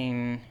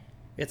something,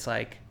 it's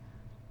like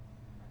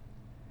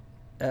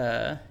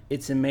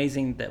it's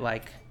amazing that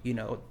like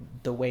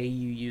the way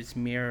you use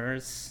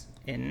mirrors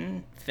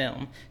in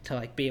film to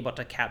like be able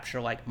to capture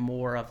like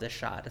more of the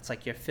shot. It's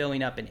like you're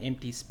filling up an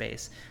empty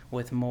space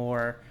with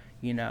more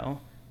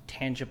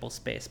tangible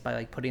space by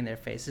like putting their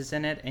faces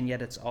in it, and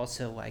yet it's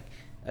also like,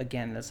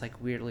 again, that's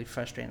like weirdly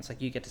frustrating. It's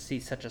like you get to see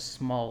such a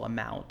small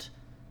amount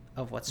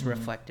of what's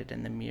reflected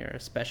in the mirror,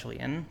 especially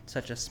in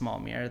such a small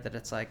mirror, that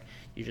it's like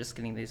you're just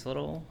getting these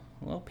little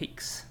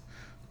peaks.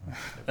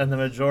 And the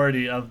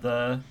majority of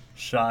the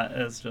shot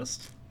is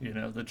just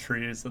the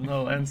trees and the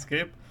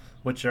landscape,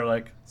 which you're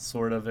like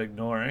sort of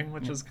ignoring,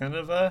 which is kind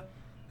of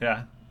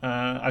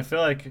I feel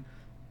like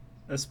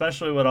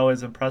especially what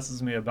always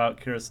impresses me about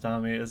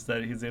Kiarostami is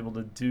that he's able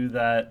to do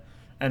that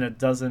and it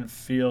doesn't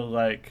feel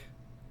like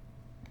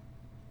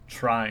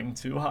trying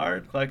too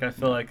hard. Like, I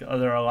feel like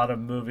there are a lot of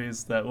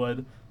movies that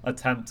would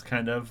attempt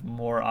kind of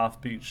more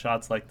offbeat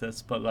shots like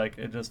this, but like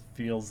it just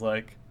feels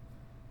like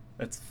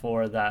it's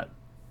for that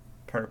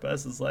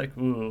purpose. It's like,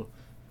 ooh,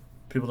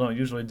 people don't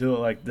usually do it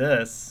like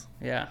this.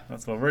 Yeah.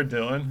 That's what we're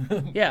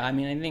doing. Yeah, I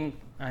mean,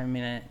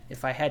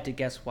 if I had to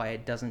guess why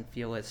it doesn't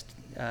feel as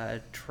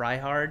try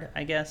hard,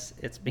 I guess,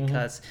 it's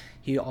because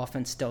he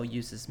often still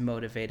uses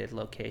motivated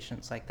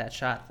locations. Like that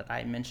shot that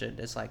I mentioned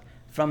is like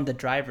from the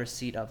driver's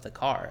seat of the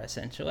car,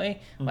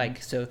 essentially.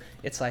 Like, so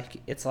it's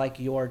like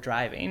you're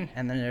driving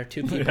and then there are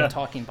two people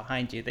talking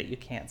behind you that you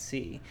can't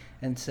see.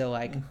 And so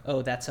like,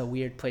 oh, that's a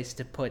weird place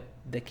to put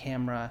the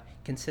camera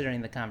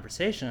considering the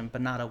conversation,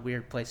 but not a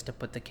weird place to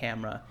put the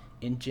camera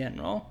in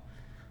general.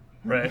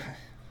 Right.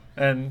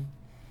 And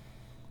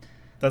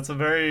that's a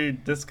very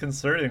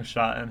disconcerting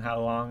shot in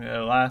how long it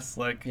lasts,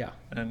 like,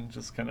 and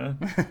just kind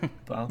of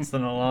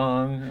bouncing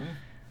along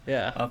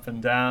and up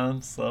and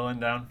down, slowing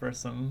down for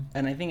some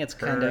And I think it's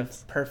kind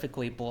of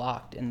perfectly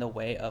blocked in the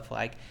way of,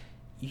 like,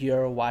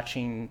 you're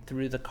watching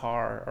through the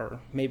car, or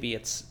maybe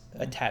it's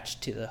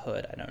attached to the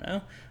hood, I don't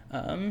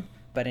know.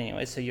 But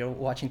anyway, so you're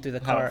watching through the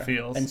car, it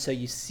feels. And so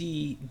you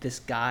see this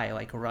guy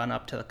like run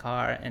up to the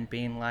car and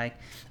being like,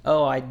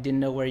 "Oh, I didn't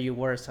know where you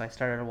were, so I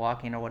started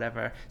walking," or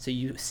whatever. So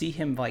you see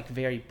him like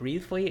very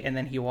briefly, and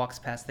then he walks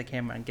past the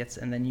camera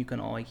and then you can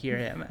only hear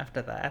him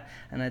after that,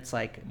 and it's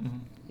like,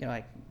 you're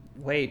like,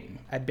 wait,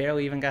 I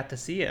barely even got to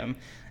see him,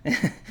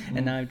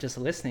 and now I'm just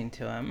listening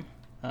to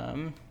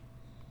him.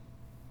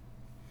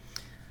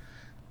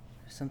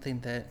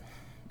 Something that,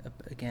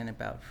 again,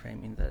 about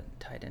framing that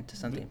tied into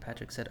something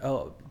Patrick said.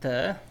 Oh,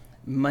 the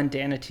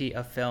mundanity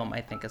of film,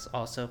 I think, is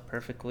also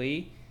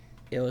perfectly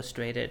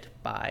illustrated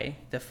by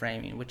the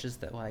framing, which is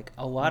that like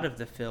a lot of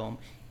the film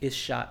is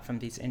shot from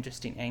these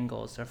interesting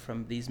angles or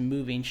from these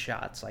moving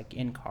shots, like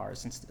in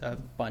cars, and a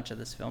bunch of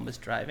this film is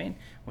driving,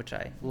 which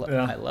I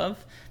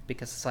love,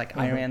 because it's like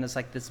Iran is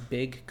like this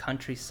big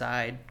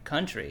countryside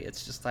country.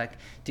 It's just like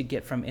to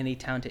get from any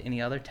town to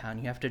any other town,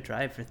 you have to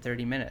drive for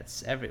 30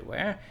 minutes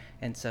everywhere,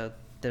 and so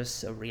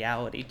there's a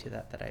reality to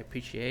that I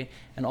appreciate,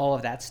 and all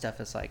of that stuff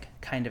is like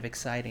kind of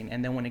exciting.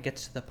 And then when it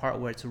gets to the part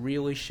where it's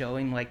really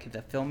showing like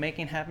the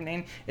filmmaking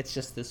happening, it's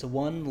just this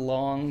one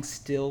long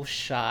still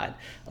shot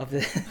of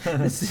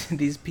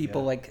these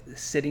people like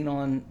sitting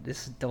on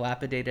this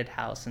dilapidated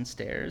house and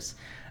stairs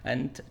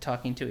and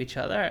talking to each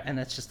other, and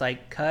it's just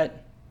like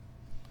cut,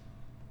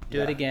 do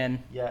it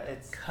again. Yeah,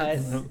 it's cut.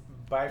 It's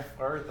by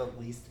far the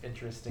least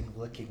interesting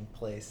looking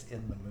place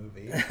in the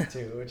movie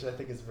too, which I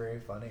think is very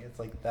funny. It's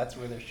like that's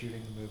where they're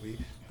shooting the movie,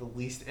 the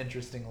least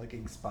interesting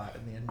looking spot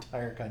in the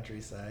entire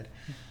countryside.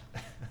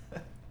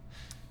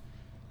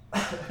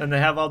 And they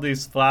have all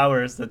these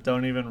flowers that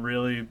don't even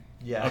really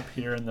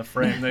appear in the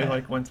frame. They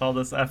like went to all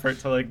this effort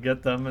to like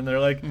get them, and they're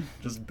like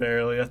just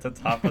barely at the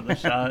top of the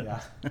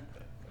shot.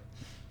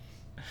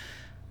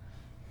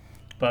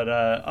 But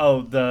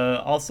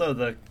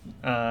the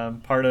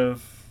part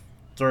of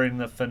during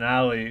the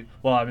finale,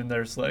 well, I mean,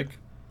 there's like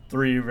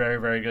 3 very,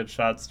 very good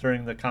shots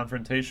during the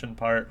confrontation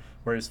part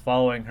where he's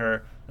following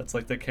her. It's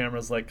like the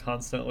camera's like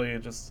constantly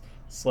just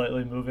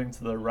slightly moving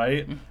to the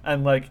right,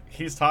 and like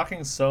he's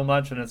talking so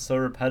much and it's so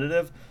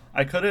repetitive.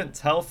 I couldn't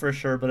tell for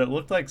sure, but it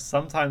looked like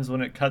sometimes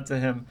when it cut to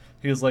him,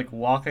 he was like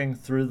walking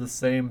through the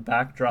same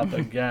backdrop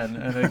again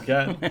and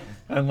again.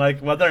 And like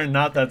whether or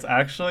not that's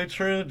actually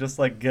true, just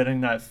like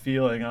getting that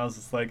feeling, I was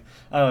just like,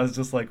 oh, it's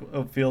just like,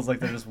 it feels like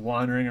they're just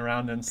wandering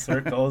around in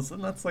circles.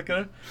 And that's like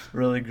a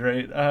really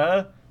great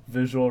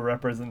visual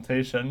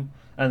representation.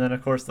 And then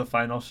of course the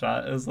final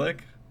shot is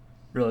like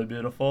really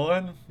beautiful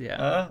and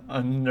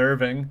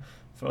unnerving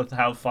with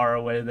how far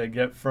away they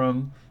get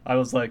from. I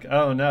was like,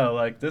 oh no,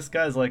 like this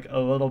guy's like a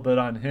little bit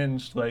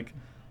unhinged, like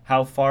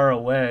how far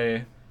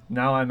away.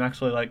 Now I'm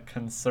actually like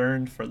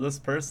concerned for this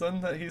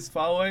person that he's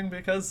following,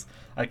 because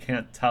I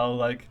can't tell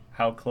like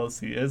how close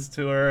he is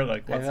to her,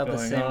 like what's going on. I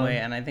felt the same way,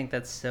 and I think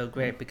that's so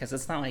great, because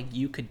it's not like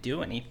you could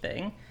do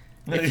anything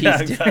if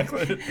he's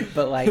exactly. doing,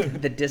 but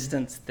like the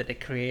distance that it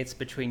creates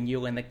between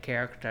you and the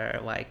character,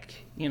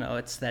 like, you know,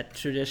 it's that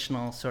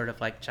traditional sort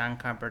of like John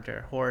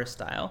Carpenter horror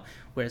style,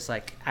 where it's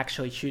like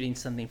actually shooting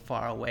something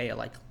far away,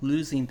 like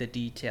losing the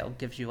detail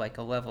gives you like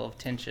a level of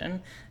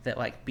tension that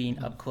like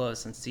being up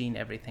close and seeing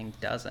everything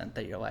doesn't,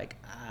 that you're like,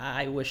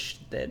 I wish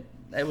that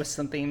it was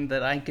something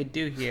that I could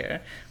do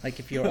here. Like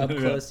if you're up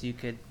close, you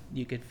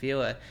could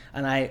feel it.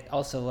 And I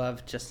also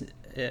love just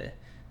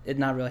it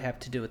not really have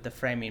to do with the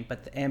framing,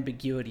 but the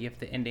ambiguity of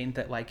the ending,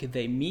 that like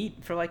they meet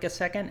for like a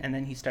second and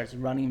then he starts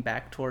running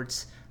back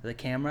towards the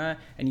camera,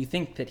 and you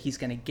think that he's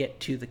going to get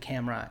to the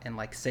camera and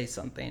like say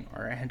something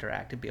or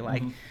interact and be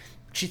like,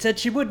 she said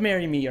she would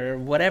marry me, or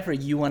whatever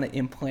you want to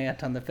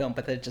implant on the film,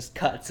 but then it just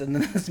cuts and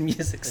then this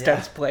music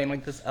starts playing,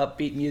 like this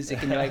upbeat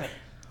music, and you're like,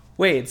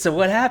 wait, so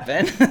what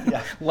happened?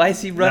 Yeah. Why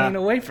is he running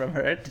away from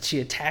her? Did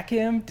she attack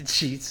him? Did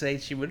she say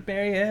she would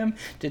marry him?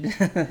 Did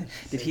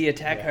he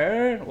attack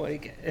her?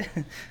 Like,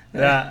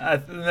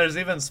 There's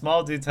even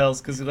small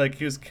details because like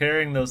he was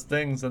carrying those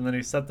things and then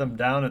he set them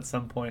down at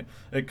some point.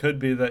 It could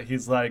be that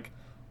he's like,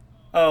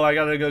 oh, I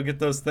gotta go get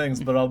those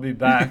things, but I'll be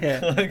back.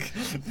 Like,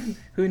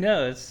 who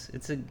knows?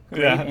 It's a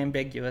great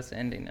ambiguous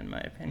ending, in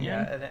my opinion.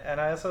 Yeah, and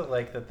I also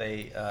like that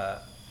they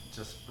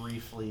just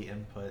briefly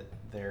input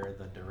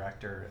the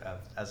director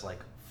as like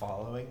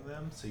following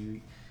them, so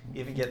you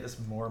even get this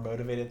more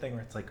motivated thing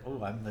where it's like,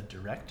 oh, I'm the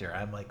director,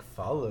 I'm like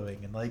following,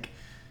 and like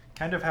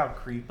kind of how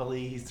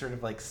creepily he's sort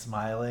of like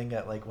smiling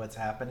at like what's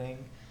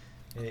happening.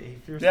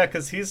 Yeah,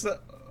 because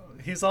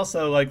he's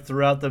also like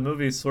throughout the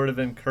movie sort of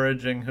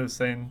encouraging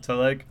Hussein to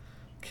like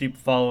keep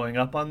following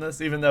up on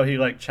this, even though he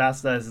like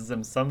chastises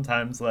him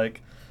sometimes.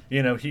 Like,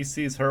 you know, he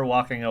sees her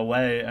walking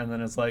away and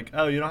then it's like,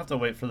 oh, you don't have to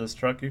wait for this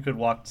truck, you could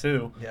walk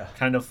too. Yeah.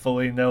 Kind of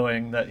fully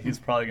knowing that he's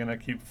probably gonna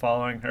keep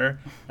following her,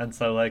 and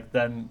so like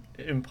then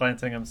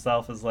implanting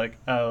himself as like,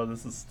 oh,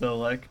 this is still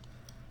like,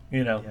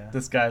 you know,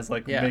 this guy's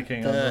like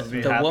making a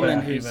movie happen. The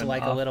woman who's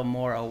like off. a little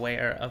more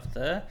aware of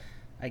the,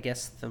 I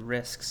guess, the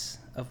risks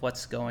of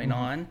what's going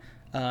on,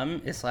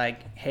 is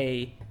like,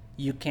 hey,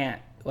 you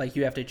can't, like,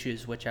 you have to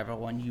choose whichever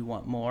one you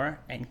want more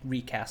and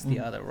recast the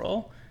other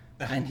role.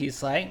 And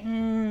he's like,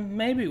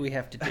 maybe we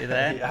have to do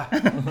that.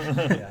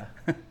 Yeah.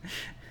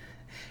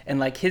 And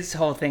like his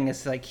whole thing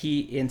is like,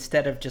 he,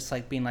 instead of just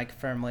like being like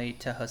firmly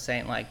to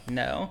Hussein, like,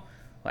 no,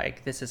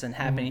 like this isn't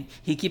happening,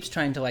 he keeps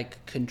trying to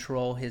like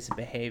control his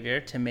behavior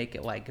to make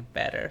it like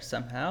better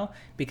somehow,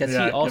 because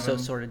he also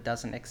sort of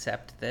doesn't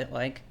accept that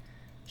like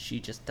she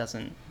just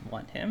doesn't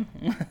want him.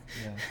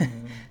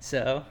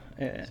 So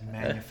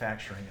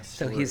manufacturing a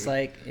story. So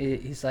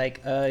he's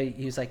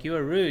like, you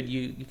were rude,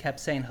 you kept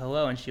saying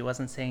hello and she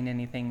wasn't saying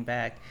anything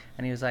back,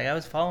 and he was like, I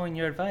was following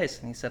your advice,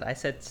 and he said, I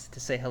said to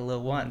say hello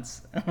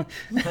once.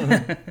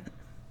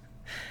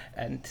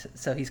 And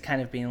so he's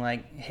kind of being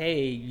like,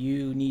 hey,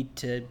 you need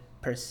to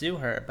pursue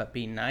her but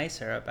be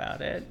nicer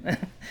about it.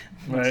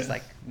 Which is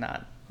like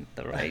not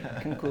the right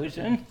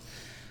conclusion.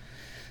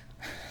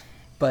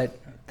 But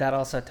that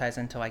also ties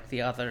into like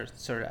the other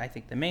sort of, I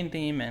think, the main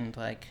theme and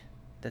like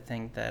the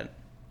thing that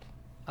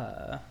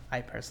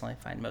I personally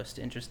find most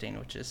interesting,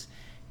 which is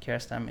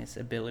Kiarostami's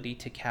ability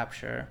to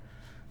capture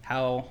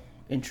how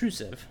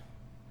intrusive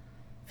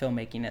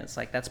filmmaking is.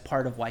 Like that's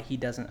part of why he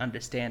doesn't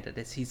understand it,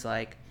 is he's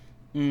like,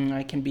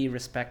 I can be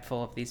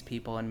respectful of these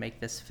people and make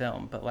this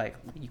film, but like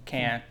you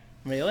can't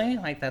really,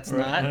 like that's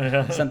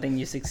not something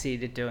you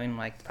succeeded doing.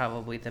 Like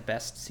probably the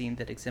best scene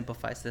that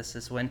exemplifies this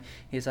is when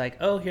he's like,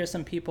 oh, here's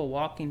some people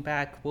walking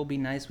back, we'll be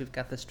nice, we've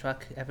got this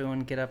truck, everyone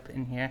get up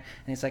in here.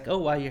 And he's like, oh,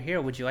 while you're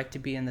here, would you like to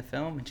be in the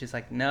film? And she's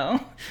like,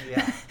 no.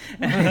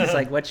 And he's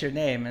like, what's your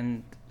name?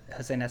 And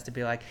Hussein has to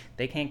be like,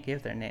 they can't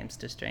give their names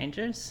to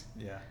strangers.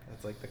 Yeah,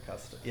 it's like the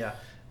custom. Yeah,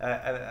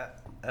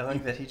 I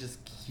like that he just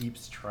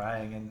keeps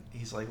trying, and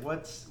he's like,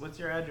 what's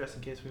your address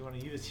in case we want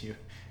to use you?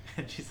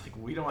 And she's like,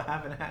 we don't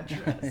have an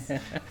address.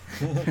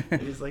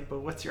 And he's like, but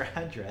what's your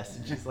address?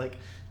 And she's like,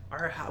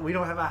 we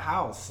don't have a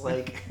house.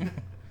 Like,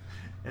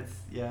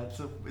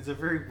 it's a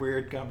very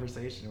weird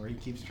conversation where he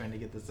keeps trying to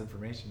get this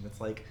information. It's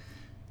like,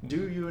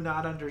 do you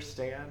not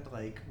understand?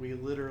 Like, we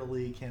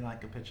literally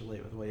cannot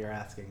capitulate with what you're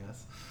asking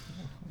us.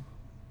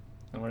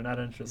 And we're not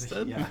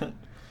interested.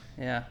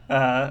 Yeah.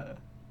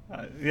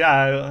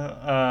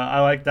 I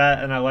like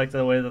that, and I like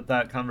the way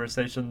that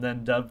conversation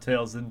then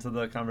dovetails into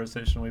the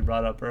conversation we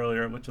brought up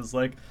earlier, which is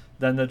like,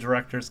 then the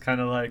director's kind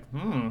of like,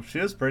 she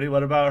is pretty,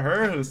 what about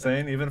her,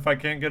 Hussein? Even if I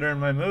can't get her in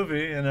my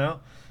movie, you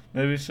know,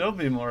 maybe she'll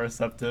be more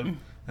receptive.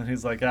 And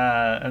he's like,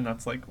 and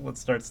that's like what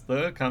starts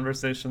the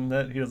conversation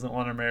that he doesn't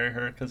want to marry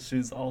her because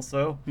she's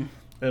also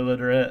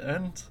illiterate.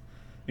 And,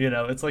 you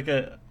know, it's like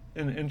an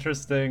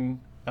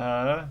interesting...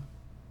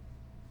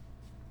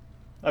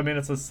 I mean,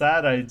 it's a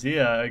sad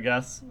idea, I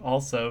guess,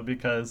 also,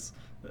 because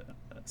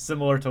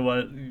similar to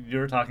what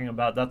you're talking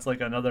about, that's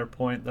like another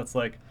point that's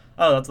like,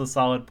 oh, that's a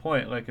solid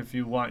point. Like, if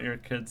you want your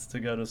kids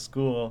to go to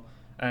school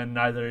and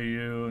neither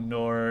you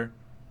nor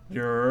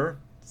your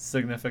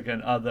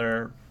significant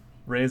other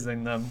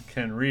raising them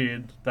can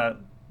read, that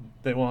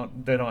they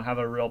don't have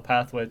a real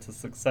pathway to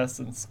success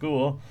in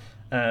school.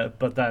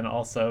 But then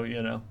also,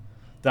 you know,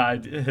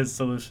 his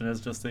solution is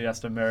just that he has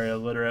to marry a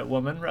literate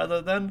woman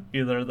rather than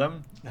either of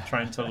them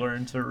trying to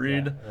learn to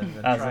read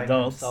as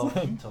adults. To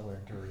learn to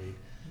read.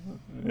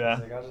 Yeah.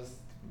 He's like, I'll just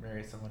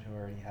marry someone who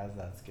already has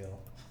that skill.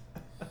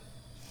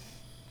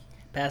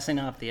 Passing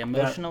off the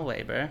emotional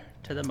labor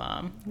to the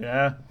mom.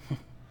 Yeah.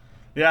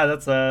 Yeah,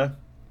 that's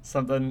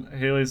something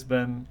Haley's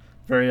been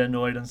very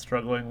annoyed and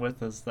struggling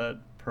with, is that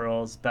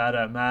Pearl's bad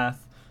at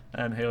math.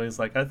 And Haley's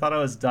like, I thought I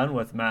was done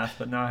with math,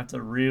 but now I have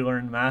to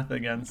relearn math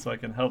again so I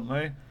can help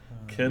my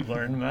kid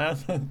learn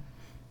math. Oh no,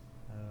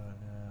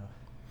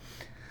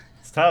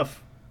 it's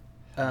tough.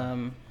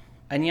 And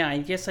yeah, I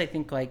guess I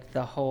think like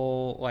the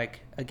whole, like,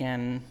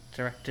 again,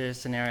 director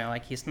scenario,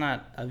 like he's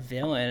not a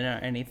villain or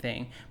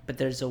anything, but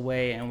there's a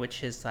way in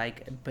which his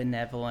like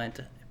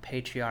benevolent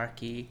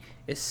patriarchy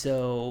is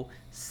so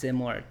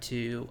similar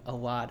to a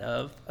lot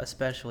of,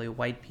 especially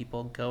white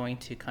people, going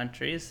to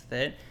countries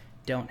that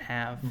don't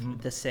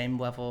have the same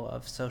level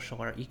of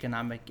social or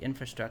economic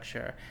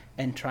infrastructure,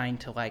 and trying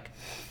to like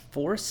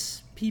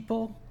force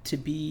people to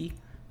be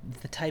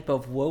the type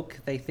of woke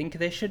they think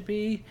they should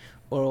be,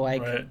 or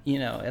like, Right. you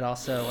know, it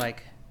also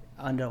like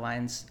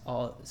underlines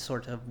all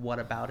sort of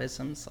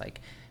whataboutisms, like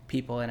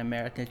people in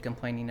America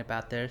complaining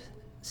about their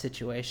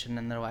situation,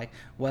 and they're like,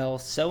 well,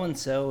 so and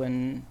so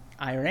in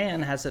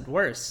Iran has it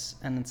worse,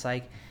 and it's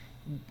like,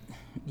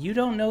 you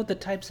don't know the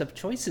types of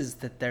choices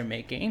that they're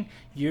making.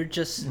 You're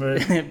just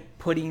Right.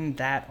 putting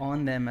that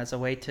on them as a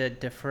way to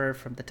defer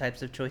from the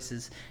types of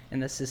choices in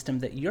the system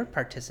that you're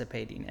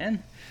participating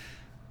in.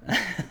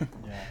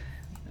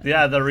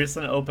 Yeah, the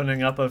recent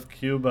opening up of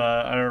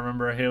Cuba, I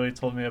remember Haley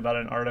told me about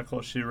an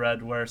article she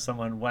read where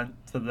someone went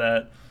to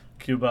that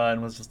Cuba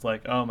and was just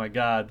like, oh my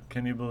God,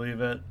 can you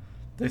believe it?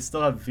 They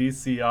still have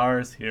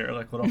VCRs here.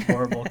 Like, what a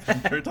horrible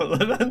country to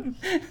live in.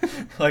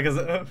 Like, is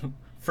it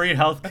free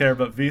healthcare,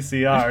 but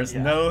VCRs?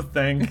 Yeah. No,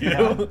 thank you.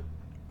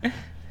 Yeah.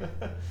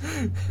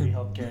 Free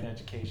healthcare and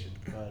education,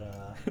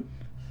 but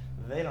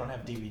they don't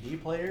have DVD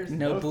players.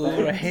 No thanks.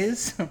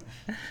 Blu-rays.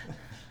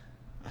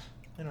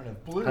 They don't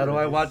have Blu-rays. How do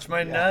I watch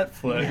my Yeah.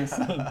 Netflix?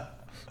 Yeah.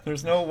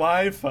 There's no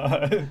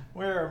Wi-Fi.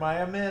 Where are my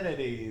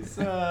amenities?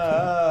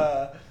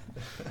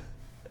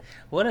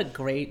 What a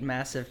great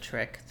massive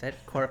trick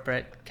that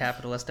corporate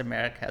capitalist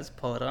America has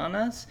pulled on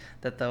us,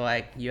 that they're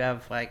like, you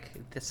have like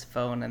this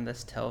phone and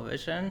this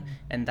television,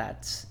 and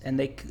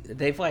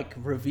they've like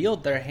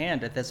revealed their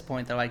hand at this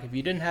point. They're like, if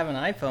you didn't have an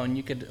iPhone,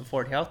 you could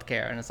afford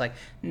healthcare. And it's like,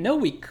 no,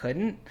 we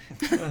couldn't.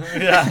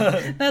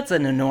 Yeah. That's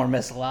an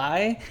enormous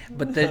lie.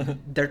 But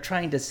they're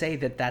trying to say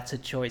that that's a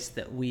choice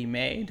that we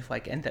made,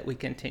 like, and that we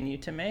continue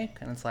to make.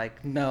 And it's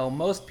like, no,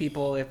 most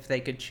people, if they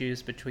could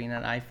choose between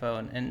an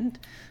iPhone and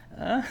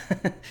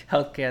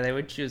healthcare, they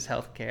would choose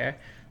healthcare.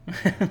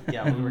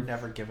 Yeah, we were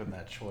never given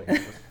that choice.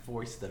 It was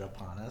foisted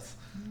upon us.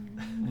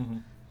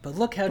 But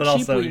look how But cheap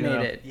also, we you made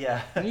know, it.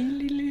 Yeah.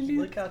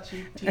 Look how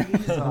cheap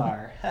TVs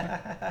are.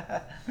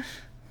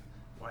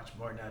 Watch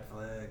more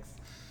Netflix.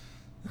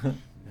 No,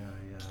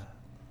 yeah.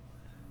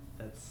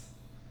 That's.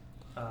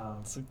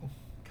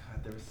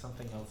 God, there was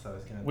something else I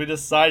was gonna. We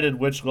decided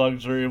which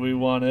luxury we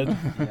wanted,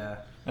 Yeah.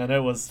 and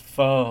it was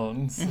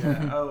phones.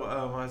 Yeah.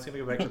 I was gonna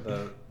go back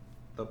to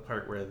the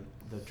part where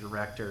the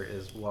director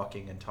is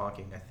walking and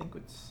talking. I think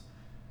it's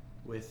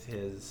with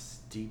his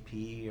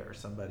DP or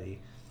somebody,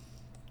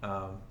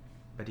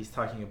 but he's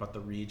talking about the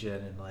region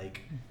and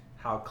like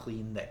how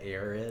clean the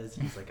air is.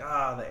 He's like,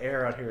 the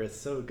air out here is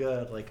so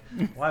good. Like,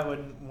 why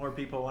wouldn't more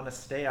people want to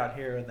stay out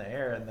here in the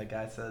air? And the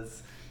guy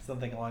says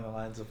something along the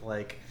lines of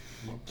like,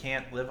 you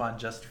can't live on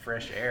just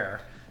fresh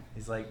air.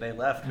 He's like, they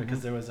left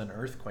because there was an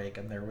earthquake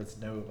and there was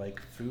no like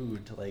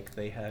food. Like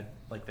they had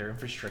like their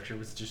infrastructure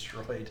was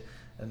destroyed,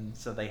 and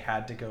so they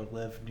had to go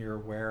live near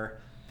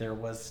where there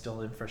was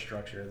still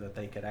infrastructure that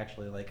they could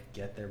actually like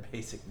get their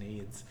basic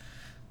needs.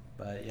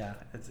 But yeah,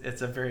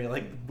 it's a very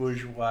like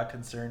bourgeois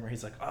concern where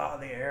he's like,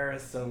 the air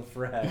is so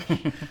fresh.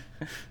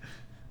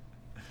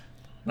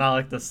 Not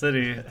like the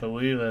city that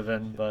we live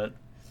in, but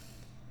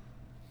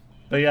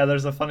yeah,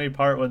 there's a funny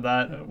part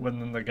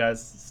when the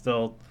guy's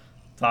still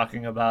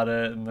talking about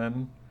it, and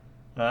then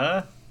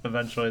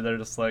eventually they're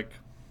just like,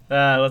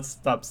 let's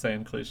stop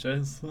saying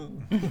cliches.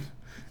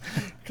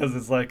 Because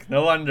it's like,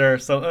 no wonder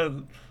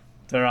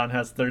Tehran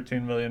has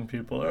 13 million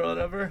people or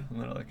whatever.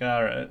 And they're like,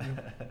 all right,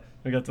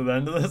 we got to the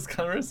end of this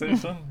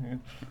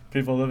conversation.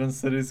 People live in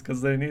cities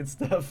because they need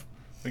stuff.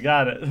 We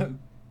got it.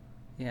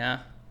 Yeah.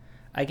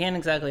 I can't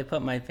exactly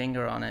put my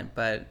finger on it,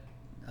 but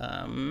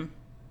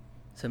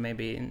so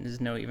maybe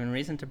there's no even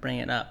reason to bring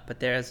it up, but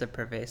there is a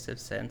pervasive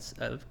sense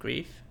of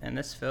grief in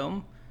this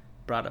film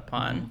brought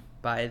upon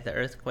by the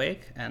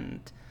earthquake,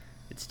 and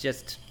it's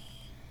just,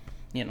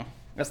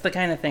 that's the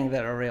kind of thing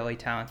that a really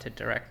talented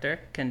director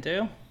can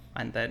do,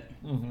 and that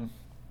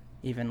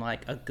even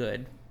like a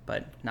good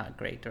but not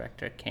great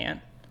director can't.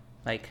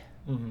 Like,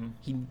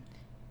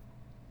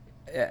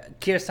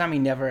 Kiarostami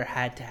never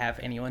had to have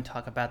anyone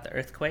talk about the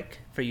earthquake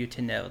for you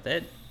to know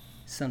that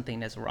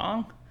something is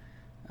wrong.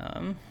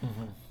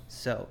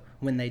 So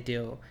when they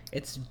do,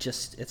 it's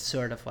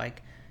sort of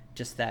like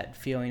just that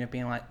feeling of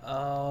being like,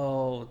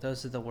 oh,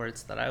 those are the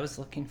words that I was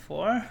looking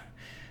for.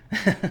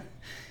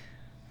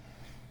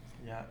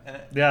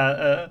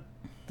 Yeah.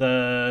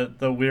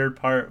 The weird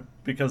part,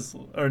 because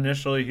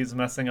initially he's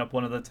messing up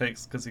one of the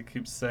takes because he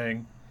keeps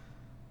saying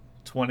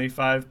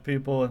 25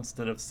 people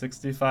instead of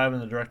 65,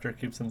 and the director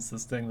keeps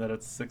insisting that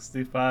it's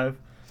 65,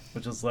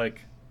 which is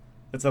like,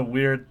 it's a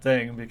weird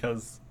thing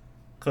because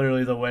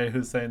clearly the way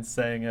Hussein's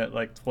saying it,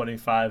 like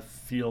 25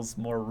 feels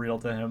more real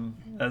to him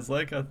as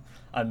like a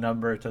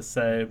number to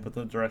say, but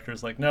the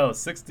director's like, no,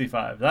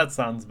 65, that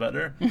sounds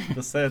better.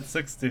 Just say it's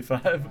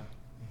 65.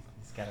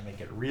 He's got to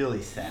make it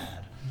really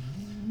sad.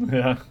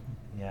 Yeah.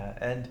 Yeah,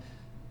 and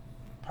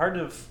part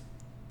of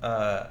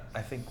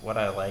I think what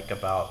I like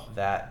about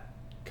that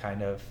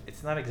kind of,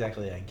 it's not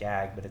exactly a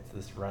gag, but it's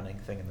this running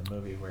thing in the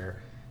movie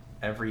where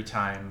every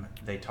time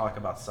they talk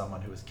about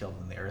someone who was killed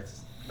in the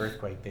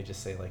earthquake, they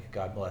just say like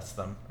God bless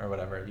them or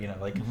whatever,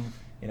 like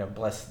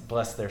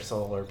bless their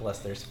soul or bless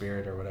their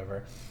spirit or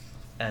whatever.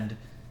 And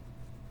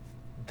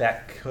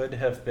that could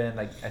have been,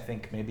 like, I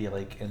think maybe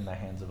like in the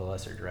hands of a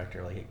lesser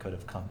director, like it could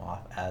have come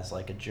off as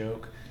like a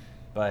joke,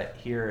 but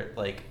here,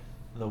 like,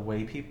 the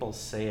way people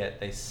say it,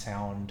 they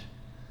sound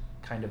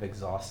kind of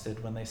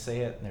exhausted when they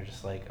say it, and they're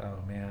just like, oh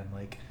man,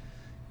 like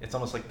it's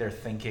almost like they're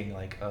thinking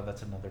like, oh,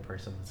 that's another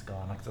person that's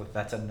gone, like, so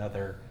that's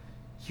another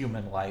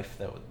human life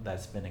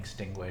that's been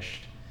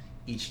extinguished.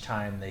 Each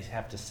time they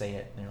have to say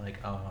it, and they're like,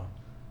 oh,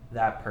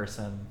 that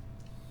person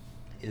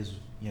is,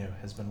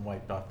 has been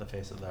wiped off the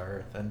face of the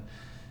earth. And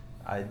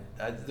I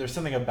there's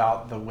something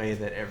about the way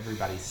that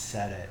everybody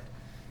said it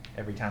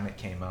every time it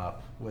came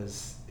up,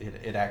 was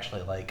it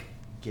actually like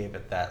gave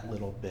it that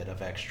little bit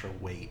of extra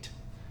weight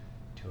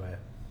to it.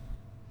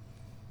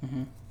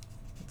 Mm-hmm.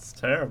 It's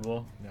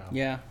terrible.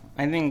 Yeah,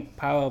 I think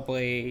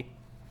probably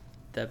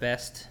the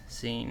best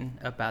scene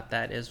about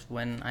that is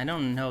when, I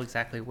don't know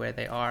exactly where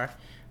they are,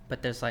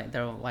 but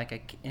they're like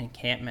an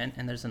encampment,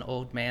 and there's an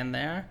old man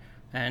there,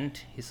 and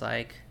he's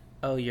like,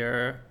 oh,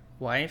 your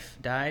wife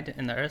died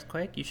in the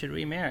earthquake, you should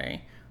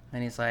remarry.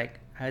 And he's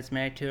like, I was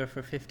married to her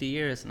for 50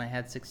 years and I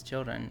had 6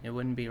 children, it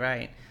wouldn't be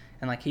right.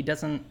 And like, he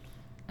doesn't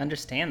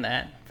understand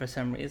that for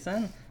some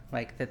reason,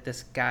 like that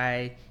this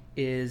guy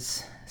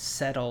is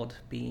settled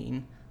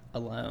being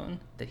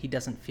alone, that he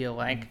doesn't feel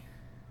like,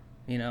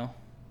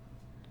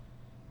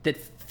 that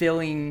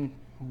filling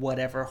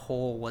whatever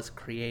hole was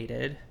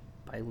created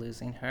by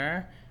losing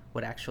her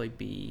would actually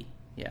be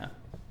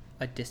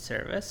a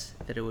disservice,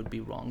 that it would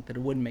be wrong, that it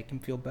wouldn't make him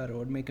feel better, it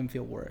would make him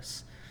feel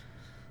worse.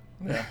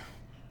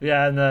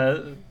 Yeah, and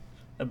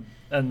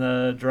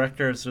the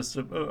director is just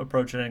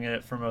approaching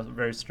it from a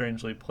very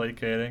strangely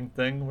placating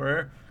thing,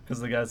 because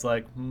the guy's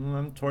like,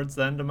 I'm towards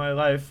the end of my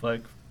life,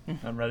 like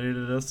I'm ready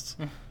to just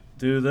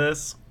do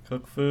this,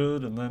 cook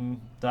food, and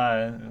then die.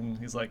 And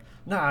he's like,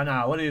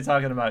 nah, what are you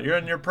talking about? You're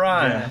in your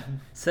prime. Yeah.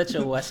 Such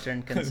a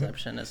Western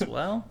conception as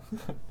well,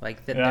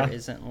 like that there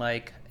isn't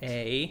like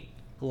a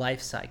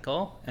life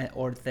cycle,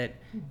 or that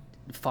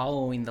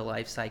following the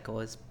life cycle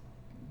is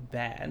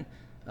bad.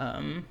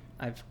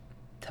 I've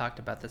talked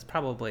about this,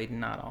 probably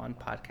not on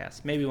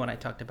podcasts, maybe when I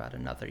talked about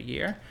Another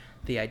Year,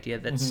 the idea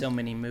that so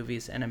many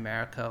movies in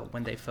America,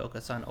 when they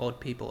focus on old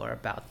people, are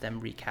about them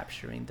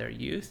recapturing their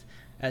youth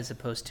as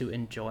opposed to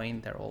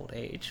enjoying their old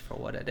age for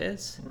what it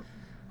is.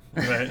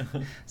 Right.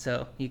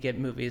 So you get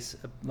movies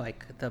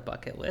like The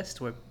Bucket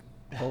List, where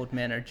old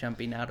men are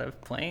jumping out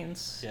of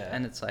planes,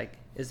 and it's like,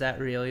 is that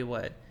really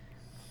what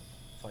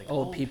Like,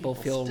 old people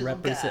feel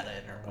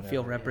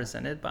feel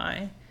represented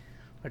by,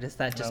 or does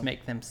that just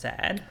make them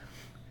sad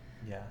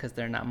because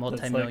they're not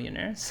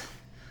multimillionaires?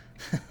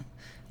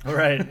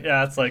 Right.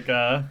 Yeah, it's like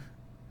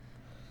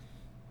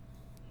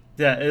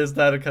is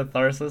that a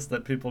catharsis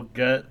that people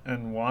get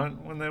and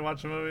want when they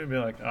watch a movie? Be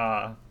like,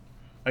 I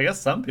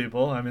guess some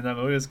people. I mean, that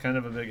movie is kind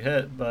of a big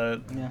hit,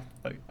 but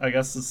like, I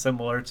guess it's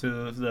similar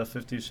to the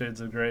 50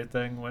 Shades of Grey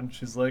thing, when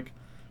she's like,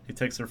 he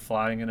takes her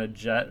flying in a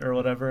jet or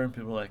whatever, and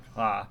people are like,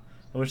 I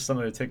wish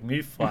somebody would take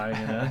me flying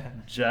in a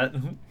jet.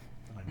 A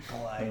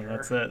glider.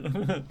 That's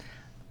it.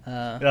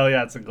 Oh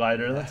yeah, it's a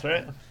glider. That's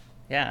right.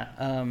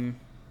 Yeah.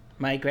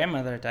 My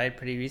grandmother died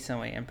pretty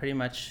recently, and pretty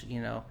much,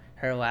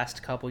 her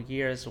last couple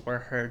years were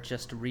her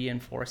just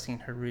reinforcing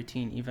her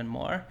routine even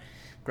more,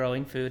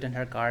 growing food in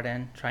her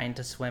garden, trying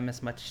to swim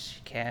as much as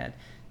she can,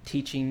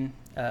 teaching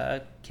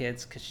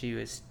kids, because she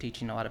was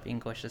teaching a lot of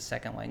English as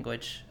second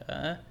language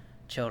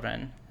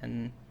children,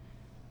 and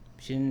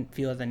she didn't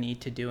feel the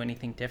need to do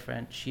anything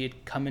different. She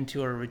had come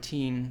into a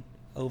routine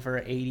over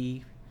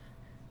 80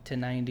 to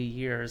 90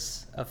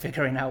 years of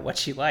figuring out what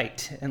she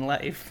liked in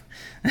life.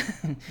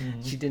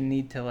 She didn't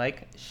need to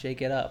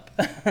shake it up.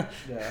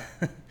 Yeah.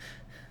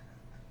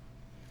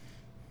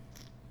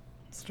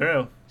 It's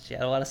true. She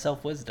had a lot of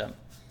self-wisdom.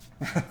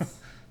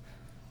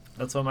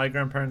 That's what my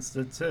grandparents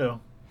did too.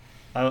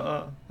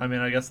 I mean,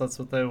 I guess that's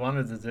what they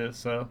wanted to do,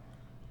 so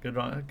good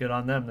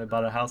on them. They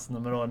bought a house in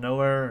the middle of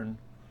nowhere and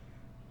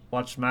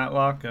watched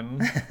Matlock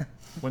and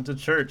went to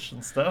church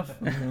and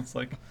stuff. And it's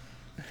like,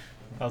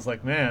 I was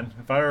like, man,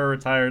 if I were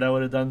retired, I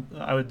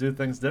would do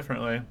things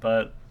differently,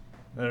 but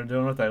they're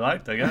doing what they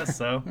liked, I guess,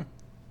 so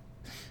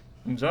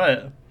enjoy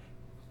it.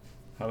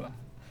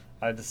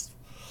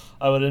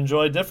 I would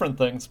enjoy different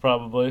things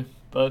probably,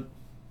 but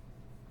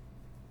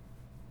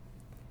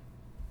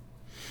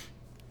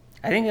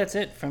I think that's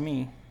it for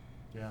me.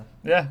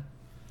 Yeah.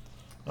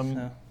 So. I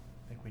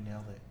think we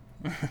nailed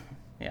it.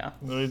 Yeah.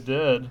 We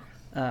did.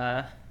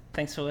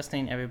 Thanks for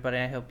listening, everybody.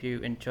 I hope you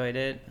enjoyed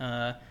it.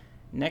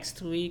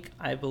 Next week,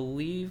 I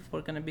believe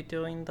we're going to be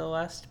doing the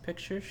Last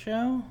Picture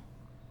Show.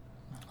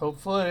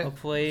 Hopefully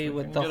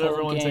with the get whole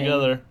everyone gang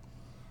together.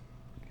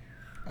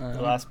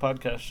 The last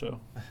podcast show.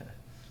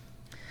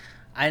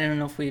 I don't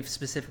know if we've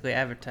specifically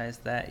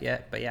advertised that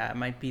yet, but yeah, it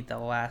might be the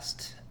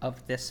last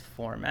of this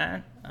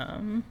format.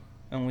 And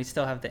we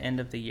still have the end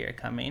of the year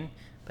coming,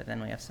 but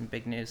then we have some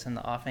big news in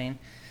the offing.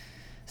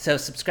 So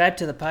subscribe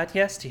to the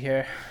podcast to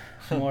hear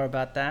more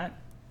about that.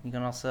 You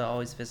can also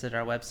always visit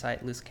our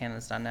website,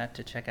 loosecannons.net,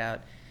 to check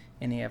out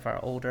any of our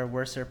older,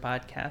 worser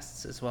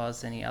podcasts, as well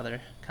as any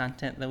other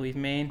content that we've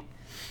made.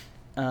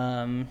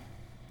 And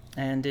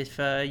if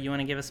you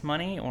want to give us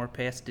money or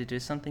pay us to do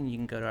something, you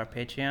can go to our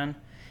Patreon,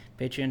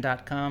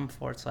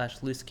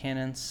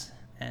 patreon.com/loosecannons,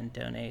 and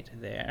donate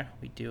there.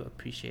 We do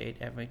appreciate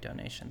every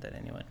donation that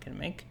anyone can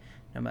make,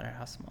 no matter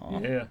how small.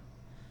 Yeah.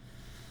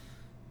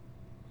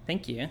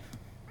 Thank you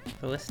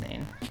for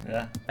listening.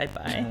 Yeah.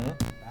 Bye-bye.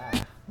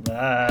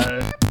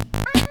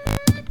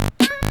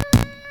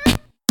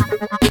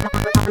 Bye.